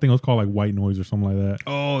called. I think it was called like White Noise or something like that.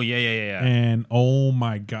 Oh yeah. And oh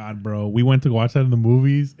my god, bro, we went to watch that in the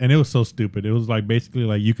movies, and it was so stupid. It was like basically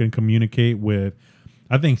like you can communicate with.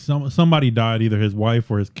 I think somebody died, either his wife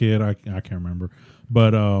or his kid. I can't remember,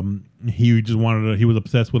 but he just wanted to. He was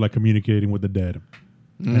obsessed with like communicating with the dead,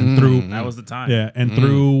 and through That was the time. yeah, and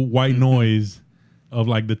through white noise of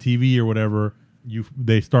like the TV or whatever.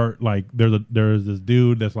 They start like there's this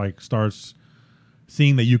dude that's like starts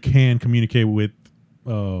seeing that you can communicate with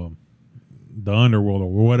the underworld or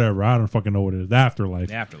whatever. I don't fucking know what it is. The afterlife.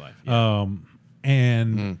 The afterlife. Yeah.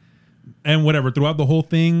 And whatever throughout the whole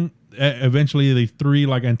thing, eventually these three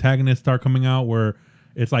like antagonists start coming out where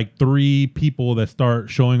it's like three people that start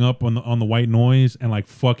showing up on the white noise and like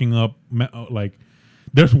fucking up like.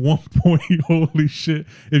 There's one point, holy shit!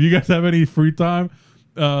 If you guys have any free time,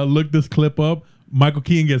 look this clip up. Michael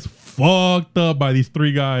Keaton gets fucked up by these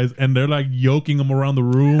three guys, and they're like yoking him around the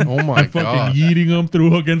room. Oh my and God. fucking yeeting him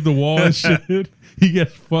through against the wall and shit. He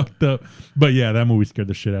gets fucked up. But yeah, that movie scared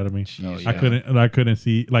the shit out of me. Oh, yeah. I couldn't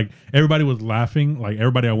see, like, everybody was laughing. Like,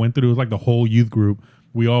 everybody I went through, it was like the whole youth group.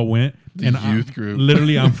 We all went. Youth group.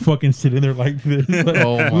 Literally, I'm fucking sitting there like this. Like,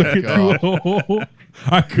 Oh my looking God. through a hole.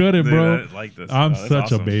 I couldn't, Dude, bro. I like this. I'm That's such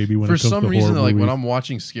awesome. a baby when For it comes some to reason, horror like when movies. I'm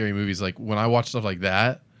watching scary movies, like when I watch stuff like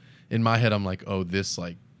that, in my head, I'm like, oh, this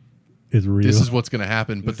It's real. this is what's gonna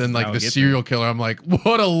happen. But This then is like how the it gets serial killer, I'm like,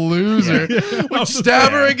 what a loser!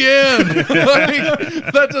 Stab her again. Like,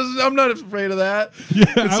 that doesn't. I'm not afraid of that. Yeah,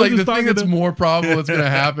 I It's was like just the thing talking that's to- more probable that's gonna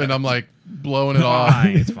happen. I'm like blowing it off.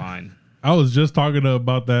 Fine, it's fine. I was just talking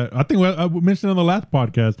about that. I think I mentioned on the last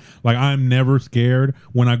podcast. Like, I'm never scared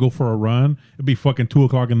when I go for a run. It'd be fucking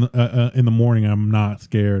 2:00 in the morning. I'm not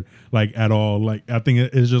scared like at all. Like, I think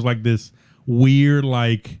it's just like this weird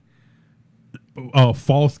like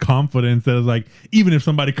false confidence that is like, even if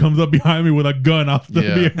somebody comes up behind me with a gun, I'll still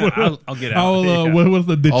Yeah. be able to. I'll get out. I'll, Yeah. What was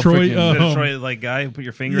the Detroit? freaking- The Detroit like guy, put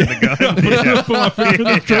your finger in the gun. Put my finger in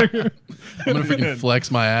the trigger. I'm gonna freaking flex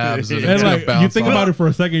my abs. And And, it's And gonna like, bounce you think off. about it for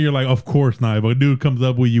a second, you're like, of course not. If a dude comes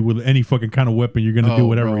up with you with any fucking kind of weapon, you're gonna do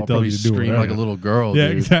whatever bro, he I'll tells probably you to do. scream whatever. like a little girl. Yeah,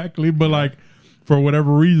 dude. exactly. But like, for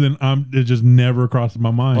whatever reason, it just never crosses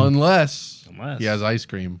my mind. Unless Unless. he has ice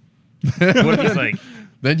cream, What if he's like,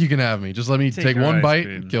 then you can have me. Just let me Take take your one ice bait,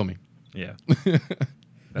 cream. kill me. yeah.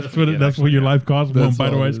 That's what your life costs. One That's bite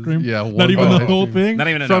of all it ice is. cream. Yeah, not one even bite the of whole ice cream. thing. Not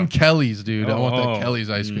even From enough. Kelly's, dude. I want Oh. that Kelly's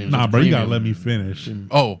ice cream. Nah, It's bro, you gotta premium. let me finish.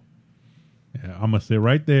 Oh, Yeah, I'm gonna sit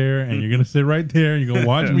right there, and you're gonna sit right there, and you're gonna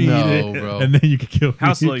watch me No, eat it, bro. and then you can kill me.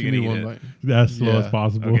 How slow you give me gonna one eat bite. it? As slow Yeah. as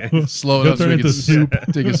possible. Okay. Slow He'll enough so turn he can into soup.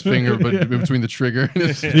 take his finger, but in between the trigger. and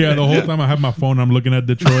his- Yeah, the whole time I have my phone, I'm looking at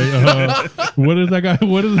Detroit. What is that guy?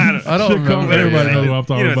 What is I don't shit remember. called? Everybody Yeah. knows what I'm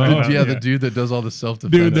talking You know what I'm about. talking yeah, about. the dude that does all the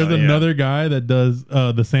self-defense. Dude, there's yeah. another guy that does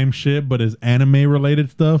the same shit, but is anime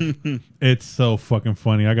related stuff. It's so fucking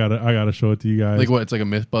funny. I gotta show it to you guys. like what? It's like a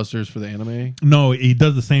MythBusters for the anime. No, he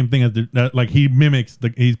does the same thing as like he mimics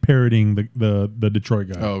he's parodying the Detroit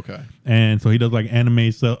guy. Oh, okay. And so he does like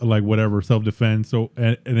anime, like whatever, self defense. So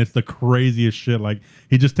and it's the craziest shit. Like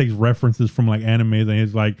he just takes references from like animes, and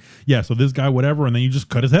he's like, yeah, so this guy, whatever, and then you just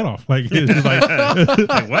cut his head off. Like it's just like,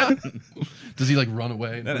 Like, what? Does he like run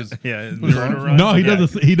away? Yeah. What's wrong? no, he Yeah.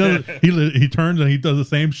 does. He turns and he does the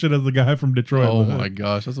same shit as the guy from Detroit. Oh my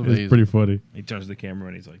gosh, that's amazing. it's pretty funny. He turns the camera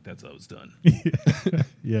and he's like, "That's how it's done."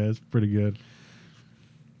 Yeah, it's pretty good.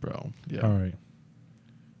 Bro. Yeah. All right,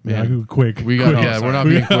 Man, yeah, quick. we got. quick. Yeah, we're not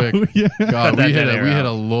We being got- quick. Yeah. God, that we dead air hit out.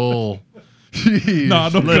 a lull. Jeez. No,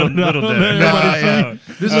 don't Little- cut it out. little Let dead. Nah, everybody yeah.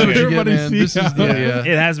 see. This is what you get, Everybody man. see This is the how- yeah.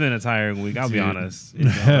 It has been a tiring week. I'll be Dude. honest.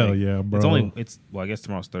 It's Hell like- yeah, bro. It's well, I guess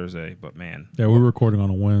tomorrow's Thursday, but man, Yeah, we're recording on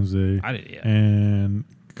a Wednesday. I did. Yeah. And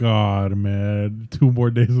God, man, 2 more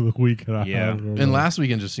days of the week. And Yeah. And last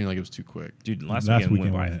weekend just seemed like it was too quick. Dude, last Last weekend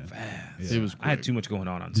weekend went by went- fast. It was I had quick. too much going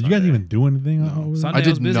on. Did you guys Sunday. even do anything? over there? Sunday I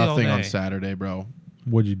was did busy all nothing on day. Saturday, bro.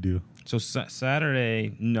 What'd you do? So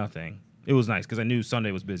Saturday, nothing. It was nice because I knew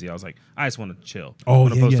Sunday was busy. I was like, I just want to chill. Oh, I'm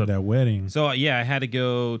gonna yeah, post yeah, up. that wedding. So yeah, I had to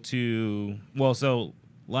go to so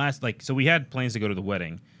we had plans to go to the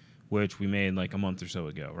wedding, which we made like a month or so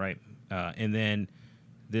ago, right? And then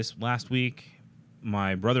this last week,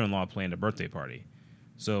 my brother-in-law planned a birthday party,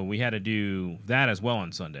 so we had to do that as well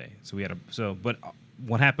on Sunday. So we had but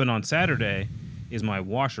what happened on Saturday is my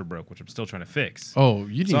washer broke, which I'm still trying to fix. Oh,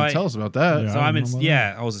 you didn't So even tell us about that. Yeah. So I I've been,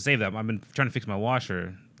 remember I was to save that. I've been trying to fix my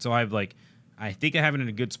washer. So I think I have it in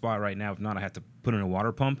a good spot right now. If not, I have to put in a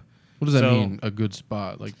water pump. What does that mean? A good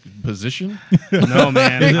spot, like position? No,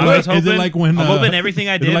 man. Is it like when I'm hoping everything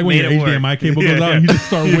I did like when made your it work. HDMI cable goes out and you just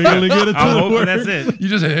start wiggling it? I'm hoping that's it. You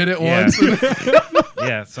just hit it Yeah. once.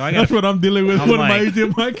 Yeah, so I got. That's what I'm dealing with. I'm One like- of my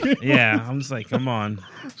HDMI cables. Yeah, I'm just like, come on.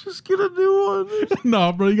 Just get a new one.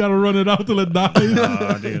 No, bro, you gotta run it out till it dies.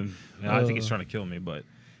 Oh, dude. No, I think he's trying to kill me, but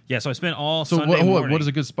yeah. So I spent all So Sunday morning. what is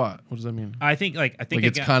a good spot? What does that mean? I think Like I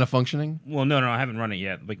it's got, kind of functioning. Well, no, I haven't run it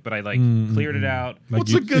yet. But I cleared it out. Like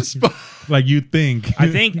What's you- a good spot? Like you think. I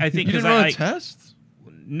think You because didn't I run a like test?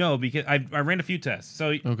 no because I ran a few tests.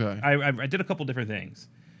 So Okay. I did a couple different things.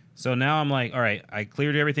 So now I'm like, all right, I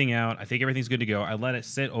cleared everything out. I think everything's good to go. I let it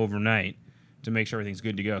sit overnight to make sure everything's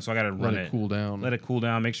good to go. So I got to run Let it cool down. Let it cool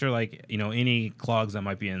down. Make sure any clogs that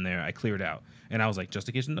might be in there, I cleared out. And I was like, just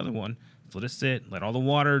in case another one, let's let it sit, let all the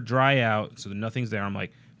water dry out so that nothing's there. I'm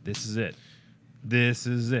like, this is it. This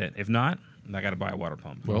is it. If not, I got to buy a water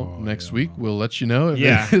pump. Well, next week we'll let you know if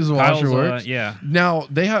Yeah. his washer Kyle's, works. yeah. Now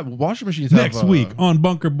they have washing machines. Have, Next week on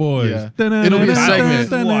Bunker Boys. Yeah. It'll be a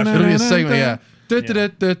segment. It'll be a segment. Yeah.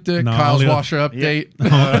 No, Kyle's only a- washer update.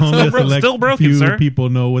 Only a select still broken, few sir. people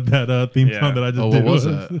know what that theme Yeah. song that I just Oh, did what was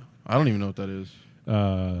that? I don't even know what that is.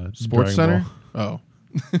 Sports Dragon Center. Ball.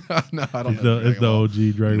 Oh, no, I don't It's know. the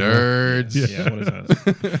OG Dragon Ball. Nerds. Yeah, what is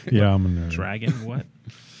that? Yeah, I'm a nerd. Dragon? What?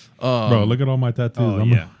 Bro, look at all my tattoos. Oh, I'm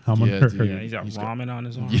yeah. I'm a Yeah, nerd. dude. Yeah, he's got ramen on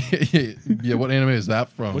his arm. Yeah, what anime is that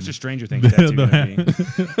from? What's your Stranger Things tattoo gonna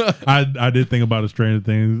be? I did think about a Stranger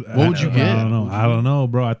Things. What would you I get? don't know. I don't know,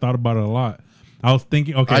 bro. I thought about it a lot. I was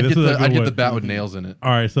thinking, okay, I'd this get is a good I'd get one. the bat with nails in it All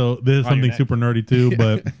right, so this is On your something neck. super nerdy too,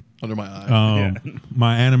 but under my eye.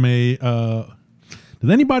 my anime. Does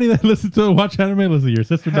anybody that listens to it watch anime? Listen, your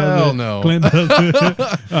sister does Hell it. no. Clint does it.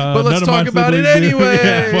 But let's none of my talk about it siblings do. anyway.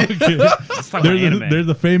 Yeah, fuck it. Let's talk about anime. There's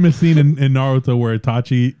a famous scene in Naruto where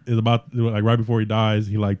Itachi is about like right before he dies.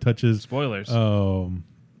 He like touches. Spoilers.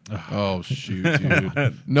 Oh shoot,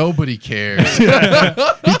 dude! Nobody cares. He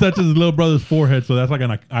touches his little brother's forehead, so that's like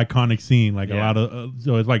an iconic scene. Like a Yeah. lot of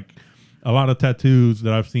so it's like a lot of tattoos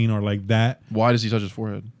that I've seen are like that. Why does he touch his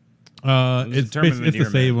forehead? It's term of basically it's to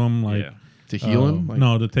save him. Like Yeah. To heal him? Like-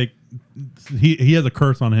 no, to take. He has a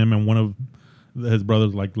curse on him, and one of his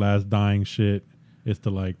brother's like last dying shit is to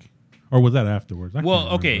like, or was that afterwards? I can't Well,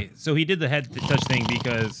 remember. okay, so he did the head touch thing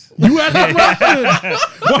because You asked the question.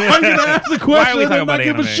 Why are you gonna ask the Why are we question talking and not about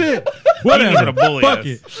give a anime? shit? He's Whatever. gonna bully Fuck us.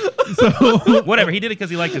 it. So whatever, he did it because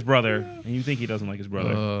he liked his brother, and you think he doesn't like his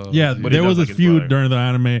brother. yeah, But he there does was like a his feud brother. during the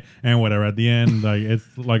anime and whatever. At the end, like it's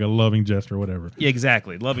like a loving gesture, or whatever. Yeah,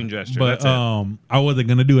 exactly, loving gesture. But That's it. I wasn't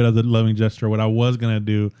gonna do it as a loving gesture. What I was gonna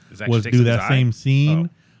do Is actually was take do some that Zai? same scene,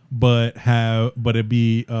 Oh. but it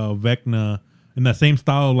be Vecna in that same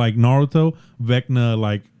style like Naruto. Vecna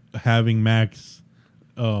like having Max,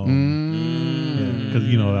 because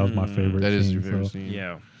you know that was my favorite. That is scene, your favorite so. scene.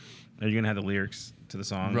 Yeah, are you gonna have the lyrics to the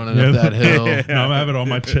song? Running up that hill. No, I'm having it on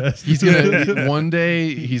my chest. He's gonna one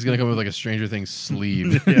day he's gonna come up with like a Stranger Things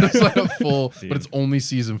sleeve. It's like a full, but it's only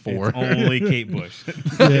season 4. It's only Kate Bush.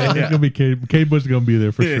 Yeah, it's gonna be Kate Bush is gonna be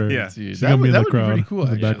there for sure. Yeah. Dude, She's that gonna be in would the be crowd, pretty cool. in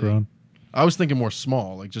the Actually. background. I was thinking more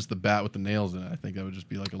small, like just the bat with the nails in it. I think that would just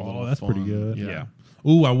be like a little. Oh, that's fun. pretty good. Yeah.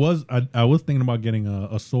 Ooh, I was thinking about getting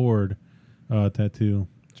a sword tattoo.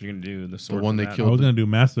 So you're gonna do the sword. one from they that? killed. I was gonna do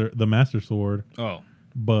the master sword, Oh,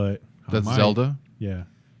 but I That's might- Zelda. Yeah,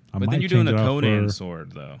 I but might then you're doing change the it out Conan for-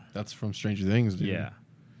 sword though. That's from Stranger Things, dude. Yeah.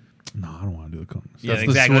 No, I don't want to do the Conan. Yeah, That's the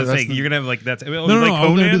exactly. sword- Let's that's say you're gonna have like that's. No, I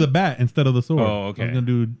was gonna do the bat instead of the sword. Oh, okay. I was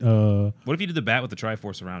gonna do. What if you did the bat with the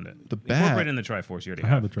Triforce around it? The bat? Incorporate in the Triforce you already I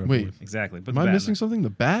have. have the Triforce. Wait. Exactly. Put Am the I bat missing in something? The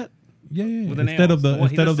bat? Yeah, yeah. With the Instead of nails. the Well,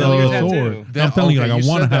 instead of that's the still your sword. tattoo. No, I'm telling you, like I you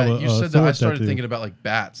want to said have that. a You said that. sword I started tattoo. thinking about like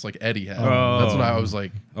bats, like Eddie had. Oh. That's what I was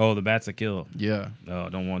like. Oh, the bats that kill. Yeah. Oh,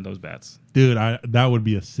 don't want those bats. Dude, that would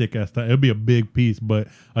be a sick ass. It'd be a big piece, but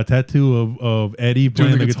a tattoo of Eddie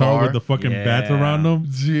playing the the guitar guitar? with the fucking bats Yeah. around him.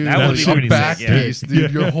 Dude, That would be a pretty back sick, yeah. piece,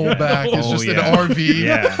 dude. Your whole back is Oh, just yeah. an RV.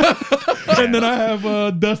 Yeah. And then I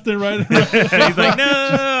have Dustin right. He's like,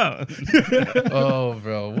 no. Oh,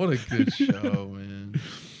 bro, what a good show, man.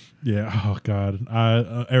 Yeah. Oh God.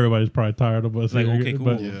 Everybody's probably tired of us. Like, here, okay, cool.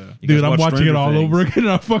 but- Yeah. You Dude, guys I'm watch watching Stranger it all Things? over again. And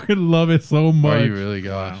I fucking love it so much. Are you really?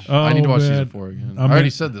 Gosh, Wow. I need to watch Oh, season man. 4 again. I'm I already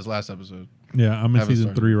in- said this last episode. Yeah, I'm in Haven't season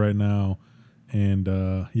started 3 yet. right now, and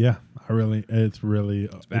it's really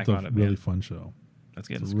back a on it, really man. fun show. That's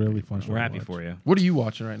good. It's a really fun show. We're to happy watch. for you. What are you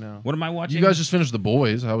watching right now? What am I watching? You guys just finished The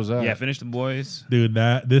Boys. How was that? Yeah, finish the boys. Dude,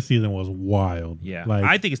 this season was wild. Yeah, like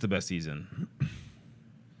I think it's the best season.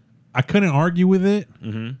 I couldn't argue with it.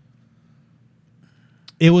 Mm-hmm.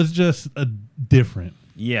 It was just different.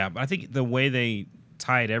 Yeah, but I think the way they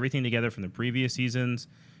tied everything together from the previous seasons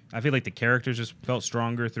I feel like the characters just felt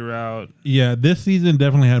stronger throughout. Yeah, this season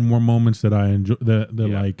definitely had more moments that I enjoy. That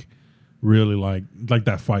Yeah. like really like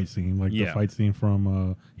that fight scene, like the fight scene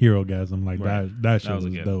from Hero Gasm. Like that shit was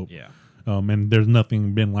good. dope. Yeah. And there's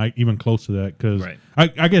nothing been like even close to that because Right.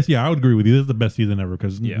 I guess I would agree with you. This is the best season ever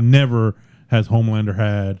because never has Homelander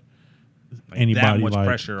had Like, anybody that much like,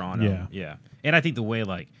 pressure on him. Yeah. And I think the way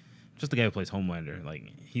just the guy who plays Homelander,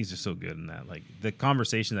 like he's just so good in that. Like the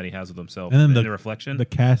conversation that he has with himself and then the reflection. the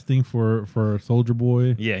casting for Soldier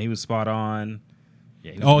Boy. Yeah, he was spot on.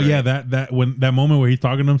 Yeah. That moment where he's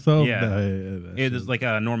talking to himself. Yeah. It was like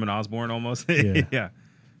Norman Osborn almost. Yeah. Yeah.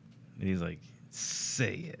 And he's like,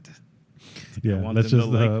 say it. Yeah, want let's them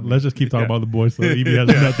just to like me. let's just keep talking about the boys so Evie has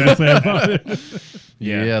nothing to say about it.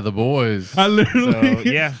 Yeah, the boys. I literally,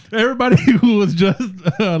 So, everybody who was just,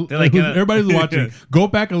 like, everybody who's watching, go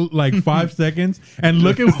back like 5 seconds and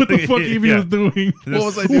look at what the fuck Evie was doing. What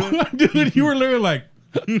was I doing? Dude, you were literally like,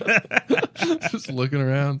 Just looking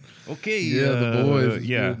around. Okay. Yeah, the boys.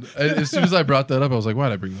 Yeah. Good. As soon as I brought that up, I was like,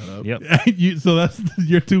 why'd I bring that up? Yep. so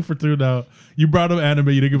you're 2 for 2 now. You brought up anime,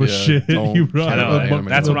 you didn't give a shit. don't You brought care I know. about anime.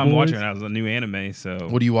 That's what I'm Boys. watching now. It's a new anime. So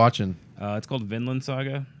What are you watching? it's called Vinland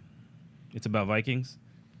Saga. It's about Vikings.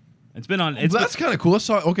 It's been on. That's kind of cool.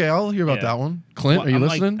 Okay, I'll hear about Yeah. that one. Clint, Well, are you I'm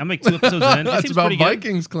listening? I'm like 2 episodes in. It It's seems about pretty good.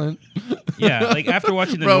 Vikings, Clint. Yeah, like after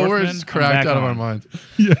watching the Bro, Northman, we're just cracked out of our minds.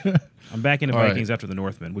 Yeah. I'm back into All right. Vikings after the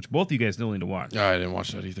Northman, which both of you guys still need to watch. I didn't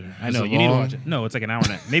watch that either. I Is know it you need to long? watch it. No, it's like an hour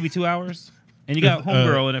and maybe 2 hours, and you got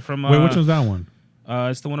Homegirl in it from. Wait, which one's that one?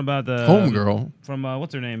 It's the one about the Homegirl. from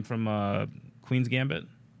what's her name from Queen's Gambit.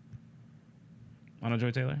 Anna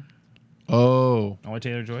Joy Taylor. Oh, Anna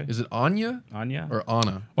Taylor Joy. is it Anya Anya? or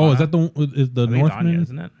Anna? Oh, is that the is the I think it's Northman? Anya,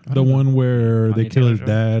 isn't it? The one where they Anya kill his Taylor-Joy.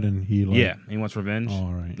 dad and he like Yeah, he wants revenge.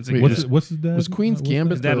 all right. It's like- What's his dad? Was Queen's What's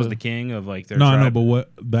Gambit His dad was the- the king of like their No, I tribe. know, but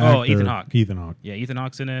what? The Oh, actor, Ethan Hawke. Ethan Hawke. Yeah, Ethan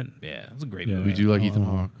Hawke's in it. Yeah, it was a great Yeah, movie. We do like Ethan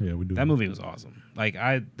Hawke. Yeah, we do. That movie was awesome. Like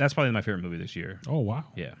that's probably my favorite movie this year. Oh wow.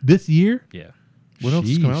 Yeah. This year? Yeah. What else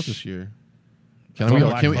is coming out Sheesh. this year? Thor Can we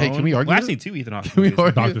Black argue? Well, I've this? seen 2 Ethan Hawke Can we movies.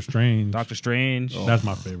 argue? Doctor Strange. Doctor Strange, That's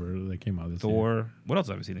my favorite. That came out this year. Thor. What else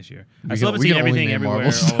have I seen this year? I We still can- haven't we seen can only everything name everywhere.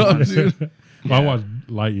 Marvel all at stuff, once. dude. Well, I Yeah. watched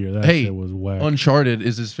Lightyear. That Hey, shit was whack. Uncharted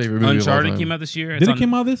is his favorite movie. Uncharted of all came time. out this year. Did it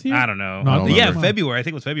come out this year? I don't know. No, I don't yeah, remember. February. I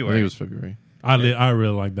think it was I think February. it was February. I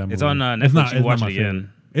really like that movie. It's on Netflix. It's not, You it's watch not it my again.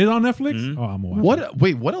 favorite. It's on Netflix? Mhm. Oh, I'm watching. What?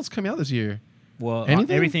 Wait, what else coming out this year? Well,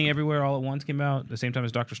 Anything? Everything Everywhere All at Once came out at the same time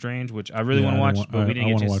as Doctor Strange, which I really Yeah, want to I watch, but we didn't I get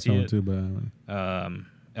a wanna chance watch to see that one it. too,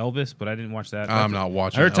 but Elvis, but I didn't watch that. I'm not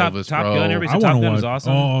watching I heard Elvis, Top bro. Gun. Everybody I said want Top to Gun watch. is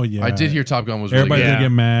awesome. Oh yeah, I did hear Top Gun was really Everybody's good. gonna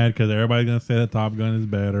get mad because everybody's gonna say that Top Gun is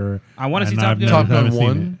better. I want to see And Top I've Gun. never- Top Gun haven't seen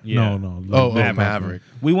 1? it. Yeah. No. Oh, Maverick. Maverick.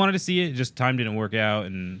 We wanted to see it, just time didn't work out,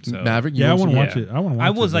 and so Maverick. Yeah, I want to Yeah. watch it. I want to watch I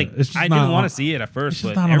it. was like, but it's just I not didn't want on- to see it at It's first, just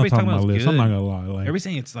but not on the everybody's top talking of my about list. it's I'm not good. gonna lie. Like, Everybody's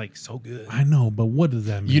saying it's like so good. I know, but what does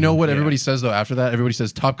that mean? You know what Yeah. everybody says though after that? Everybody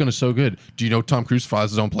says Top Gun is so good. Do you know Tom Cruise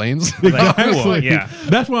flies his own planes? Like, Exactly. cool, yeah.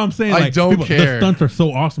 That's what I'm saying. I Like, don't care. The stunts are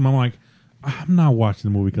so awesome. I'm like, I'm not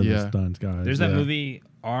watching the movie because Yeah. of the stunts, guys. There's that Yeah. movie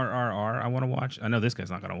RRR I want to watch. I know this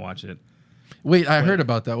guy's not gonna watch it. Wait, I heard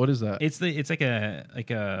about that. What is that? It's like a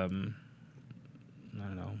I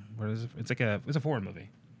don't know what is it? It's a foreign movie.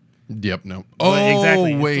 Yep, no. Well, Oh,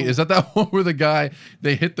 exactly. wait, is that one where the guy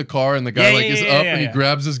they hit the car and the guy Yeah, like yeah, is yeah, up yeah, and he yeah.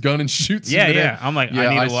 grabs his gun and shoots? Yeah, him yeah. today? I'm like, yeah,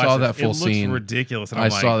 I need to watch saw this. that full it scene. looks ridiculous. And I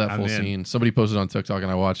I'm like, saw that I'm full in. scene. Somebody posted on TikTok and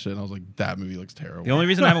I watched it and I was like, that movie looks terrible. The only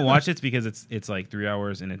reason I haven't watched it is because it's like 3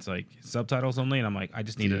 hours and it's like subtitles only, and I'm like, I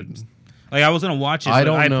just need Dude. to. Like I was gonna watch it. I so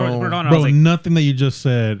don't I know. Put it on. And I Bro, was like, nothing that you just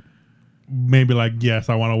said made me like, yes,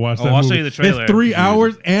 I want to watch that I'll movie. show you the trailer. It's 3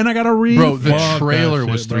 hours and I gotta read. Bro, the Fuck trailer that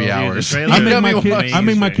was shit, 3 bro. hours. Dude, the trailer I is make my amazing. kids. I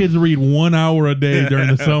make my kids read 1 hour a day during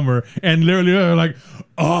the summer, and literally they're like,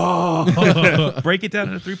 oh. break it down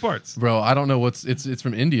into 3 parts. Bro, I don't know it's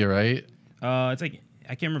from India, right? It's like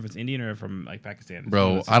I can't remember if it's Indian or from like Pakistan.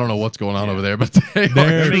 Bro, I don't know what's going on Yeah. over there, but they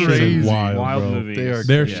Their are shit crazy. is wild, bro. movies. They are-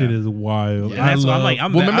 Their Yeah. shit is wild. Yeah, that's what I'm like. Well,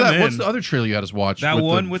 remember I'm that? What's in. the other trailer you had us watch? That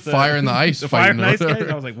one with the fire and the ice the fire fighting. and ice or guys.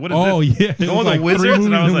 whatever. I was like, what is Oh this? yeah, it The was one with like the wizards,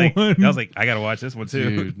 and I was like, one. I gotta watch this one too.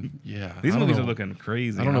 Dude, yeah. These I don't movies know. are looking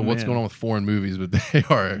crazy. I don't know I'm what's in. going on with foreign movies, but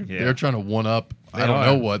they're Yeah. trying to one up. They I don't are.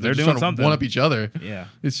 know what. They're They're just doing trying to something. one up each other. Yeah.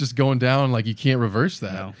 It's just going down like you can't reverse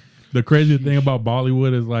that. No. The crazy thing about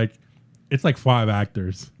Bollywood is like, it's like 5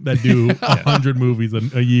 actors that do 100 movies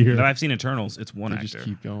a year. But I've seen Eternals. It's one They actor. just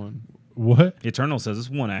keep going. What? Eternal says it's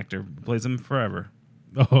one actor plays them forever.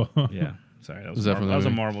 Oh, Yeah. Sorry, that was, Was that that from the was a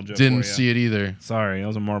movie? Marvel joke. Didn't for you. see it either. Sorry, that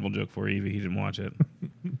was a Marvel joke for Evie. He didn't watch it.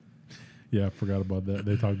 yeah, I forgot about that.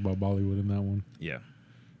 They talked about Bollywood in that one. Yeah.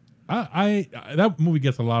 I that movie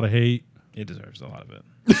gets a lot of hate, It deserves a lot of it.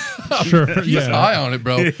 Sure. He's Yeah. high on it,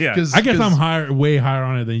 bro. Yeah. I guess I'm way higher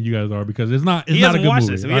on it than you guys are because it's not. It's He not a hasn't good watched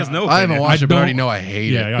movie. it, so he has no I haven't opinion. watched it, but I already don't- know I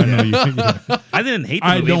hate it. Yeah, I know you. Yeah. I didn't hate the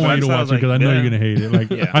I movie. don't but want you to just watch was it because I like, know yeah. you're gonna hate it. Like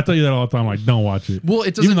Yeah. I tell you that all the time. Like, don't watch it. Well,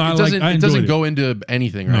 it Even doesn't. though I It doesn't. I It doesn't enjoyed go into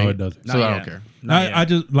anything, right? No, it doesn't. So Not I yet. don't care. Not yet. I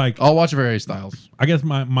just like. I'll watch it for Harry Styles. I guess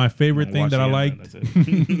my favorite I'll thing watch that I the liked end,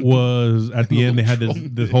 that's it. was at the end they had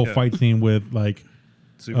this whole Yeah. fight scene with like.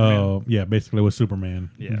 Superman. Yeah, basically with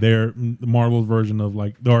Superman. Yeah. Their Marvel's version of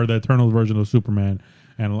like, or the Eternals version of Superman,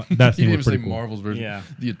 and that You scene didn't was even say pretty cool. Marvel's version. Yeah.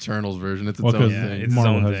 The Eternals version. It's its Well, own 'cause Yeah, thing. it's its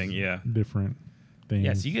Marvel own has thing, yeah. different things.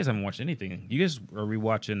 Yeah, so you guys haven't watched anything. You guys are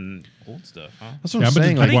rewatching old stuff, huh? That's what Yeah, I'm but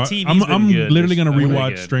saying. I Like, think TV's I'm been good. literally gonna It's really rewatch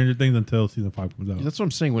good. Stranger Things until season 5 comes out. that's what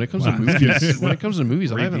I'm saying. When it comes Wow. to movies, when it comes to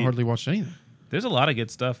movies, I haven't Repeat. hardly watched anything. There's a lot of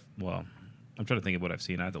good stuff. Well, I'm trying to think of what I've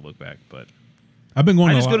seen. I have to look back, but I've been going.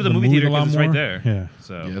 I just go to the movie movies theater a lot because it's right more. there. Yeah,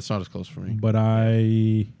 So Yeah, it's not as close for me. but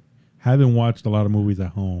I haven't watched a lot of movies at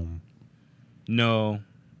home. no,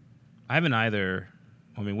 I haven't either.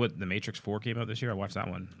 I mean, what The Matrix 4 came out this year. I watched that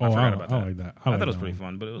one. I Oh, forgot about that. I like that. I like thought it was that pretty one.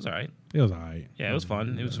 fun, but it was all right. It was alright. Yeah, it was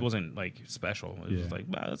fun. It just wasn't like special. It was Yeah. just like,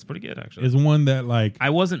 wow, that's pretty good actually. It's one that like I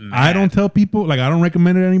wasn't mad. I don't tell people, like I don't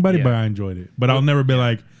recommend it to anybody, Yeah. but I enjoyed it. But I'll never be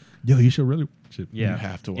like, yo, you should really watch it. Yeah, You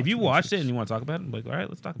have to watch If you The watched Matrix. it and you want to talk about it, I'm like, all right,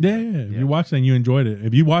 let's talk about Yeah, it. yeah. If you watched it and you enjoyed it.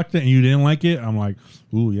 If you watched it and you didn't like it, I'm like,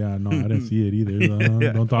 ooh, yeah, no, I didn't see it either.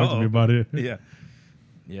 Yeah. Don't talk to me Uh-oh. about it. Yeah,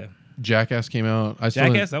 yeah. Jackass came out. I still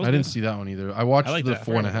Jackass, that didn't, was I didn't good. see that one either. I watched I like the that. I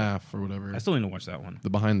 4.5 forgot or whatever. I still need to watch that one. The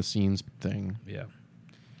behind the scenes thing. Yeah.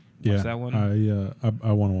 Yeah, Watch that one?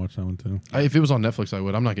 I want to watch that one too. If it was on Netflix, I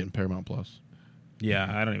would. I'm not getting Paramount Plus. Yeah,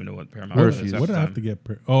 I don't even know what Paramount I is. refuse. half What the did I have time. to get?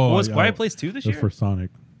 Oh, Was yeah, Quiet Place 2 this it was year? for Sonic.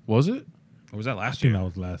 Was it? Or was that I last think year? that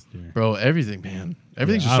was last year. Bro, everything, man.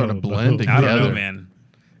 Everything's Yeah, just I starting to don't know. blend I together. I don't know, man.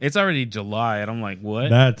 It's already July, and I'm like, what?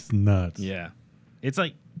 That's nuts. Yeah. It's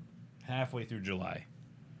like halfway through July.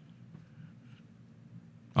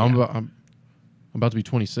 I'm about to be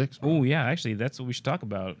 26. Oh, yeah. Actually, that's what we should talk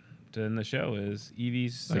about in the show is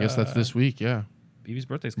Evie's... I guess that's this week, yeah. Evie's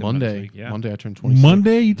birthday's coming up Monday. this week. Yeah. Monday I turned 26.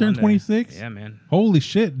 Monday, you turned Monday. 26? Yeah, man. Holy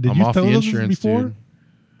shit. Did I'm you off tell the us this insurance, before? dude.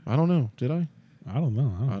 I don't know. Did I? I don't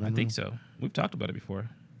know. I don't know. I think so. We've talked about it before.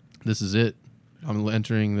 This is it. I'm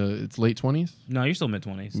entering it's late 20s. No, you're still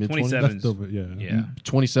mid-20s. Mid-20s? 27. That's still, yeah. Yeah.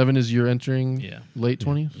 27 is you're entering Yeah. late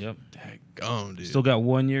 20s? Yep. Daggone, dude. Still got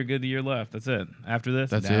 1 year, good year left. That's it. After this,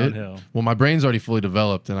 That's downhill. it? Well, my brain's already fully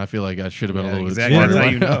developed, and I feel like I should have been a Yeah, little exactly. bit That's smarter.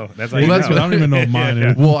 how you know. That's how Well, you that's know. what I don't even know if mine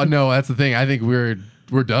is. Well, no, that's the thing. I think we're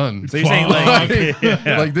done. So you're saying like,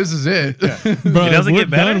 yeah. Like this is it. Bro, It if doesn't we're get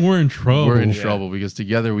better? done, we're in trouble. We're in Yeah. trouble because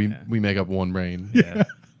together we make up one brain. yeah.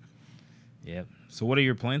 Yeah. So what are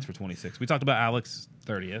your plans for 26? We talked about Alex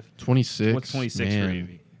 30th. 26. What's 26 for man.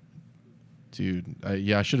 you? Dude,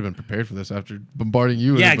 I should have been prepared for this after bombarding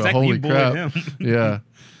you with Yeah, it, but exactly. holy You bullied crap. him. Yeah.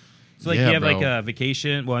 So like Yeah, you have bro. like a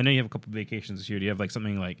vacation. Well, I know you have a couple of vacations this year. Do you have like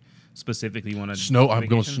something like specifically you want to I'm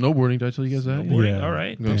going snowboarding. Did I tell you guys that? Snowboarding? Yeah. All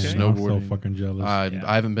right. I'm going Okay. I'm so snowboarding. fucking jealous. Yeah.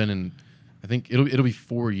 I haven't been in. I think it'll be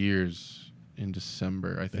 4 years in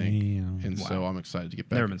December. I think, Damn. and so Wow. I'm excited to get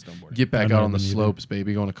back. Never been snowboarding. Get back I've out never on the been either. slopes,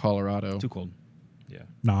 baby. Going to Colorado. Too cold. Yeah.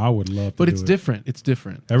 No, I would love to But do it's it. different. It's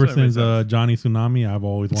different. Ever That's what since everybody Johnny Tsunami, I've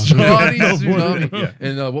always wanted Johnny to Tsunami. Yeah.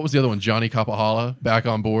 And what was the other one? Johnny Capahala back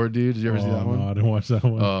on board, dude. Did you ever see that No, one? I didn't watch that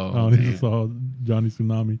one. Oh, I only dude. just saw Johnny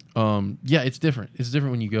Tsunami. Yeah, it's different. It's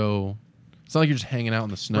different when you go. It's not like you're just hanging out in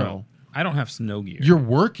the snow. Bro, I don't have snow gear. You're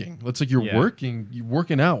working. It's like you're Yeah. working. You're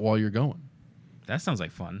working out while you're going. That sounds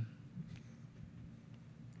like fun.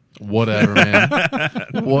 Whatever, man.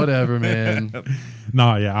 Whatever, man.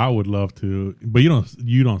 No, yeah, I would love to, but you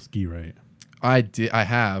don't ski, right? I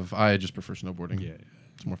have. I just prefer snowboarding. Yeah.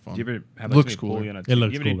 It's more fun. Do you ever have Looks somebody pull cooler. you on a It tube?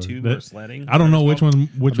 looks You ever do cooler. tube That- or sledding? I don't know which one.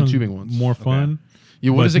 which the one's tubing ones. more Okay. fun.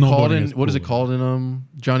 Yeah, what But is it called snowboarding in? is What is it cooler. called in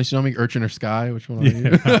Johnny Tsunami? Urchin or Sky? Which one are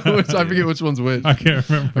you? Yeah. Which, I forget which one's which. I can't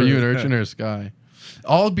remember. Are you an Urchin or a Sky?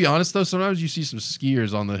 I'll be honest though. Sometimes you see some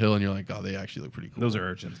skiers on the hill and you're like, oh, they actually look pretty cool. Those are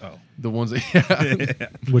urchins. Oh. the ones that. Yeah.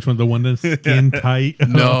 Which one's the one that's skin tight?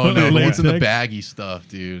 no, the ones in the latex? baggy stuff,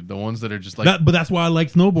 dude. The ones that are just like. But that's why I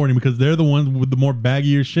like snowboarding because they're the ones with the more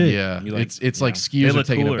baggier shit. yeah, You like- it's like yeah. skiers They are look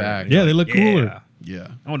taking cooler. it back. Yeah, they look cooler. Yeah.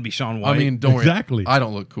 I want to be Sean White. I mean, don't Exactly. worry. I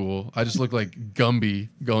don't look cool. I just look like Gumby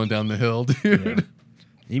going down the hill, dude. Yeah.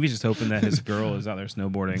 He was just hoping that his girl is out there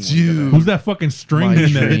snowboarding. Dude. Who's that fucking string My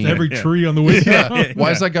in that hits dream. every Yeah. tree on the way down? Yeah.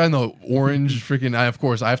 Why is that guy in the orange freaking? Of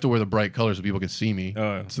course, I have to wear the bright colors so people can see me,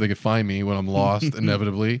 Oh. so they can find me when I'm lost.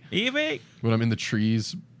 Inevitably, Evie! when I'm in the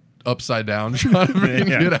trees, upside down, trying to freaking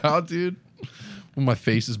Yeah. get out, dude. When my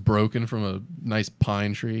face is broken from a nice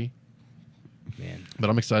pine tree. Man, But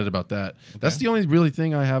I'm excited about that. That's the only really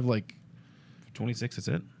thing I have. Like, 26 is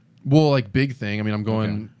it? Well, like big thing. I mean, I'm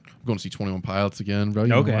going to see 21 Pilots again, bro. You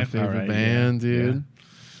know my favorite band, dude. Yeah.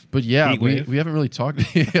 But yeah, we haven't really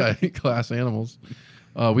talked. Yeah, Glass Animals.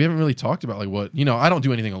 We haven't really talked about like what I don't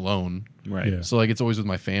do anything alone, right? Yeah. So like it's always with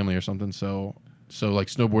my family or something. So like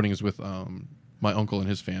snowboarding is with my uncle and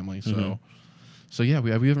his family. So yeah,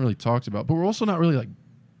 we haven't really talked about, but we're also not really like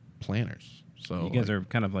planners. So you guys are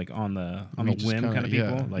kind of like on the whim kind of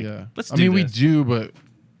people. Let's do this. We do, but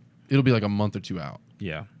it'll be like a month or two out.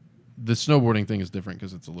 Yeah. The snowboarding thing is different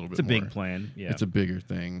because it's a little bit. It's a big plan. Yeah, it's a bigger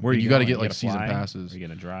thing. Where you got to get like season passes. Are you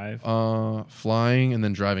gonna drive? Flying and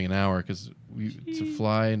then driving an hour because to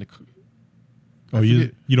fly and.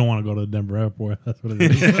 You don't want to go to the Denver airport. That's what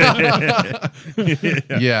it is.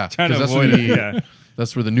 Yeah, trying to avoid it.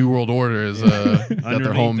 That's where the New World Order is at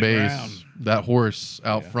their home base. Ground. That horse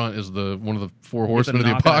out front is one of the 4 horsemen of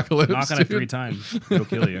the apocalypse. Knock on it 3 times. It'll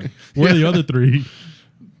kill you. Where are the other 3?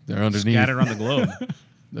 They're underneath. Scattered on the globe.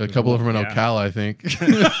 A couple of them are in Ocala, I think.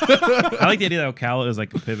 I like the idea that Ocala is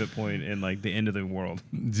like a pivot point in like the end of the world.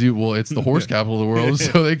 Dude, well, it's the horse capital of the world,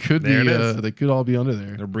 so they could be. They could all be under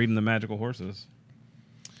there. They're breeding the magical horses.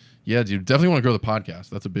 Yeah, dude, definitely want to grow the podcast.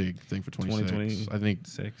 That's a big thing for 26. I think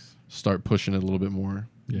start pushing it a little bit more.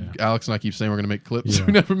 Yeah, Alex and I keep saying we're going to make clips.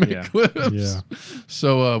 We never make clips. Yeah.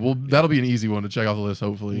 So, that'll be an easy one to check off the list.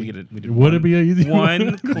 Hopefully, would it be an easy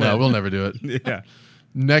one? No, we'll never do it. Yeah.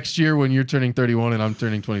 Next year, when you're turning 31 and I'm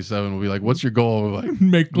turning 27, we'll be like, "What's your goal?" We're like,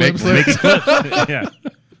 make clips. Yeah.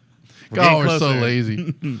 We're so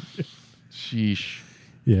lazy. Sheesh.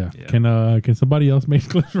 Yeah. Can somebody else make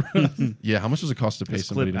clips for us? Yeah. How much does it cost to pay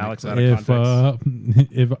somebody? Clip Alex to out of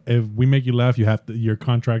context. If we make you laugh, you're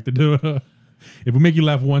contracted to do it. If we make you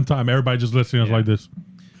laugh one time, everybody just listening to us like this.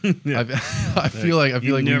 I feel like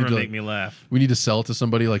you never make me laugh. We need to sell it to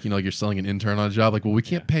somebody like like you're selling an intern on a job. Like, well, we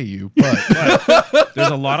can't pay you, but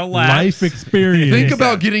there's a lot of laughs. Life experience. Think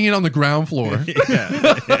about getting in on the ground floor. We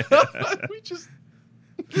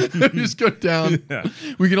just go down. Yeah.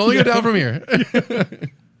 We can only go down from here.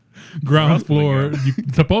 Ground floor. You're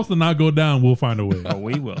supposed to not go down. We'll find a way. Oh,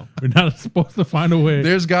 we will. We're not supposed to find a way.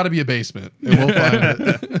 There's got to be a basement, and we'll find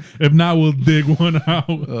it. If not, we'll dig one out.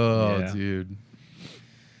 Oh, dude.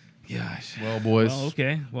 Gosh. Well, boys. Well,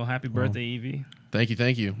 okay. Well, happy birthday, Evie. Thank you.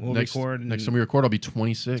 We'll next time we record, I'll be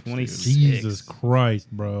 26. 26. Jesus Christ,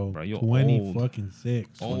 bro. 20 old. Fucking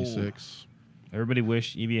 6. 26. Everybody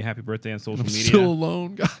wish Evie a happy birthday on social media. Still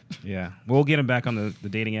alone, God. Yeah, we'll get him back on the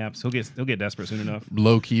dating apps. He'll get desperate soon enough.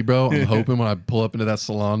 Low key, bro. I'm hoping when I pull up into that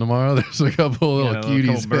salon tomorrow, there's a couple little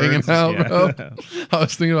cuties hanging out, bro. I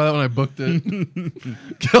was thinking about that when I booked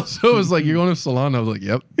it. Kelso was like, "You're going to a salon?" I was like,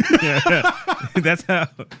 "Yep." That's how.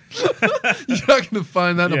 You're not gonna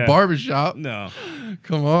find that in a barbershop. No.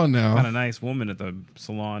 Come on now. Find a nice woman at the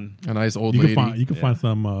salon. A nice old lady. You can find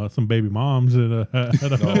some baby moms at a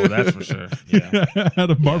oh, that's for sure. Yeah.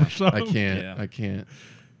 At a barbershop. I can't.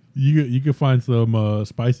 You can find some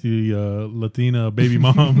spicy Latina baby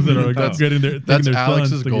moms that are getting their. That's their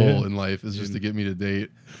Alex's goal in life is just to get me to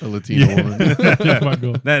date a Latina woman. That's my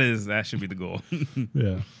goal. That should be the goal.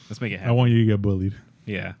 Yeah. Let's make it happen. I want you to get bullied.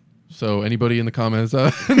 Yeah. So anybody in the comments?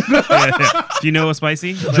 Do you know a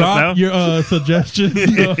spicy? Drop your suggestions.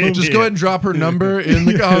 Just go ahead and drop her number in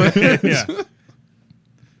the comments. Yeah.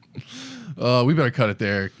 We better cut it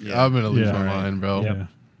there. Yeah. I'm gonna lose my mind, bro. Yep. Well,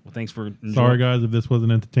 thanks for enjoying. Sorry, guys, if this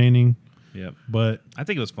wasn't entertaining. Yep. But I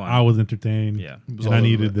think it was fun. I was entertained. Yeah. And I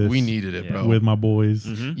needed this. We needed it, bro. With my boys.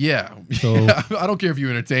 Mm-hmm. Yeah. So I don't care if you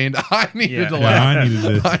entertained. I needed to laugh. Yeah, I needed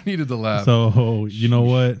this. I needed to laugh. So you know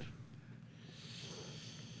what?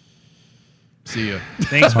 See ya.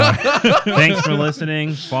 Thanks for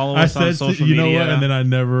listening. Follow us on social media. You know what? And then I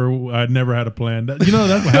never had a plan. You know,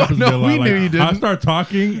 that's what happens. No, we knew you didn't. I start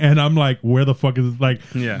talking and I'm like, where the fuck is this? Like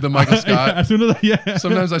the Michael Scott? As soon as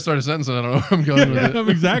sometimes I start a sentence and I don't know where I'm going with it.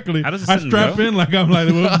 Exactly. How does I strap in like I'm like,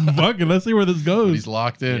 well, fuck it, let's see where this goes. But he's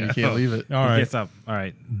locked in. You can't leave it. All right. Gets up. All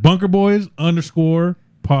right. Bunker Boys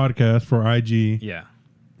 _podcast for IG. Yeah.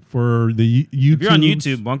 For the YouTube. If you're on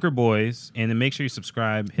YouTube, Bunker Boys, and then make sure you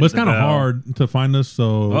subscribe. But it's kind of hard to find us,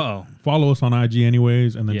 so follow us on IG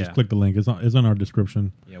anyways, and then just click the link. It's in our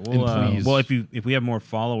description. Yeah, well, if we have more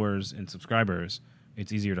followers and subscribers,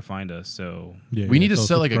 it's easier to find us. So we need to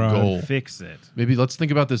set like a goal. Fix it. Maybe let's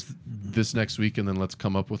think about this next week, and then let's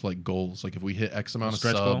come up with like goals. Like if we hit X amount of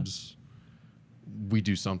subs, we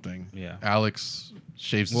do something. Yeah, Alex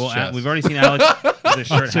shaves his chest. We've already seen Alex with his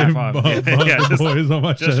shirt half off. Boys on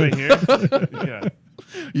my just right here.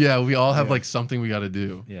 Yeah, we all have like something we got to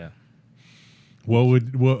do. Yeah.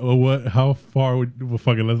 How far would? Well,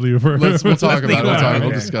 fuck it. Let's leave it for. We'll talk about it.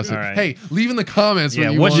 We'll discuss it. Right. Hey, leave in the comments.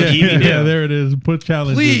 Yeah, what should you do? Yeah, there it is. Put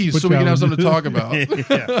challenges. Please, so we can have something to talk about.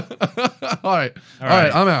 All right.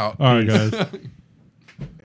 I'm out. All right, guys.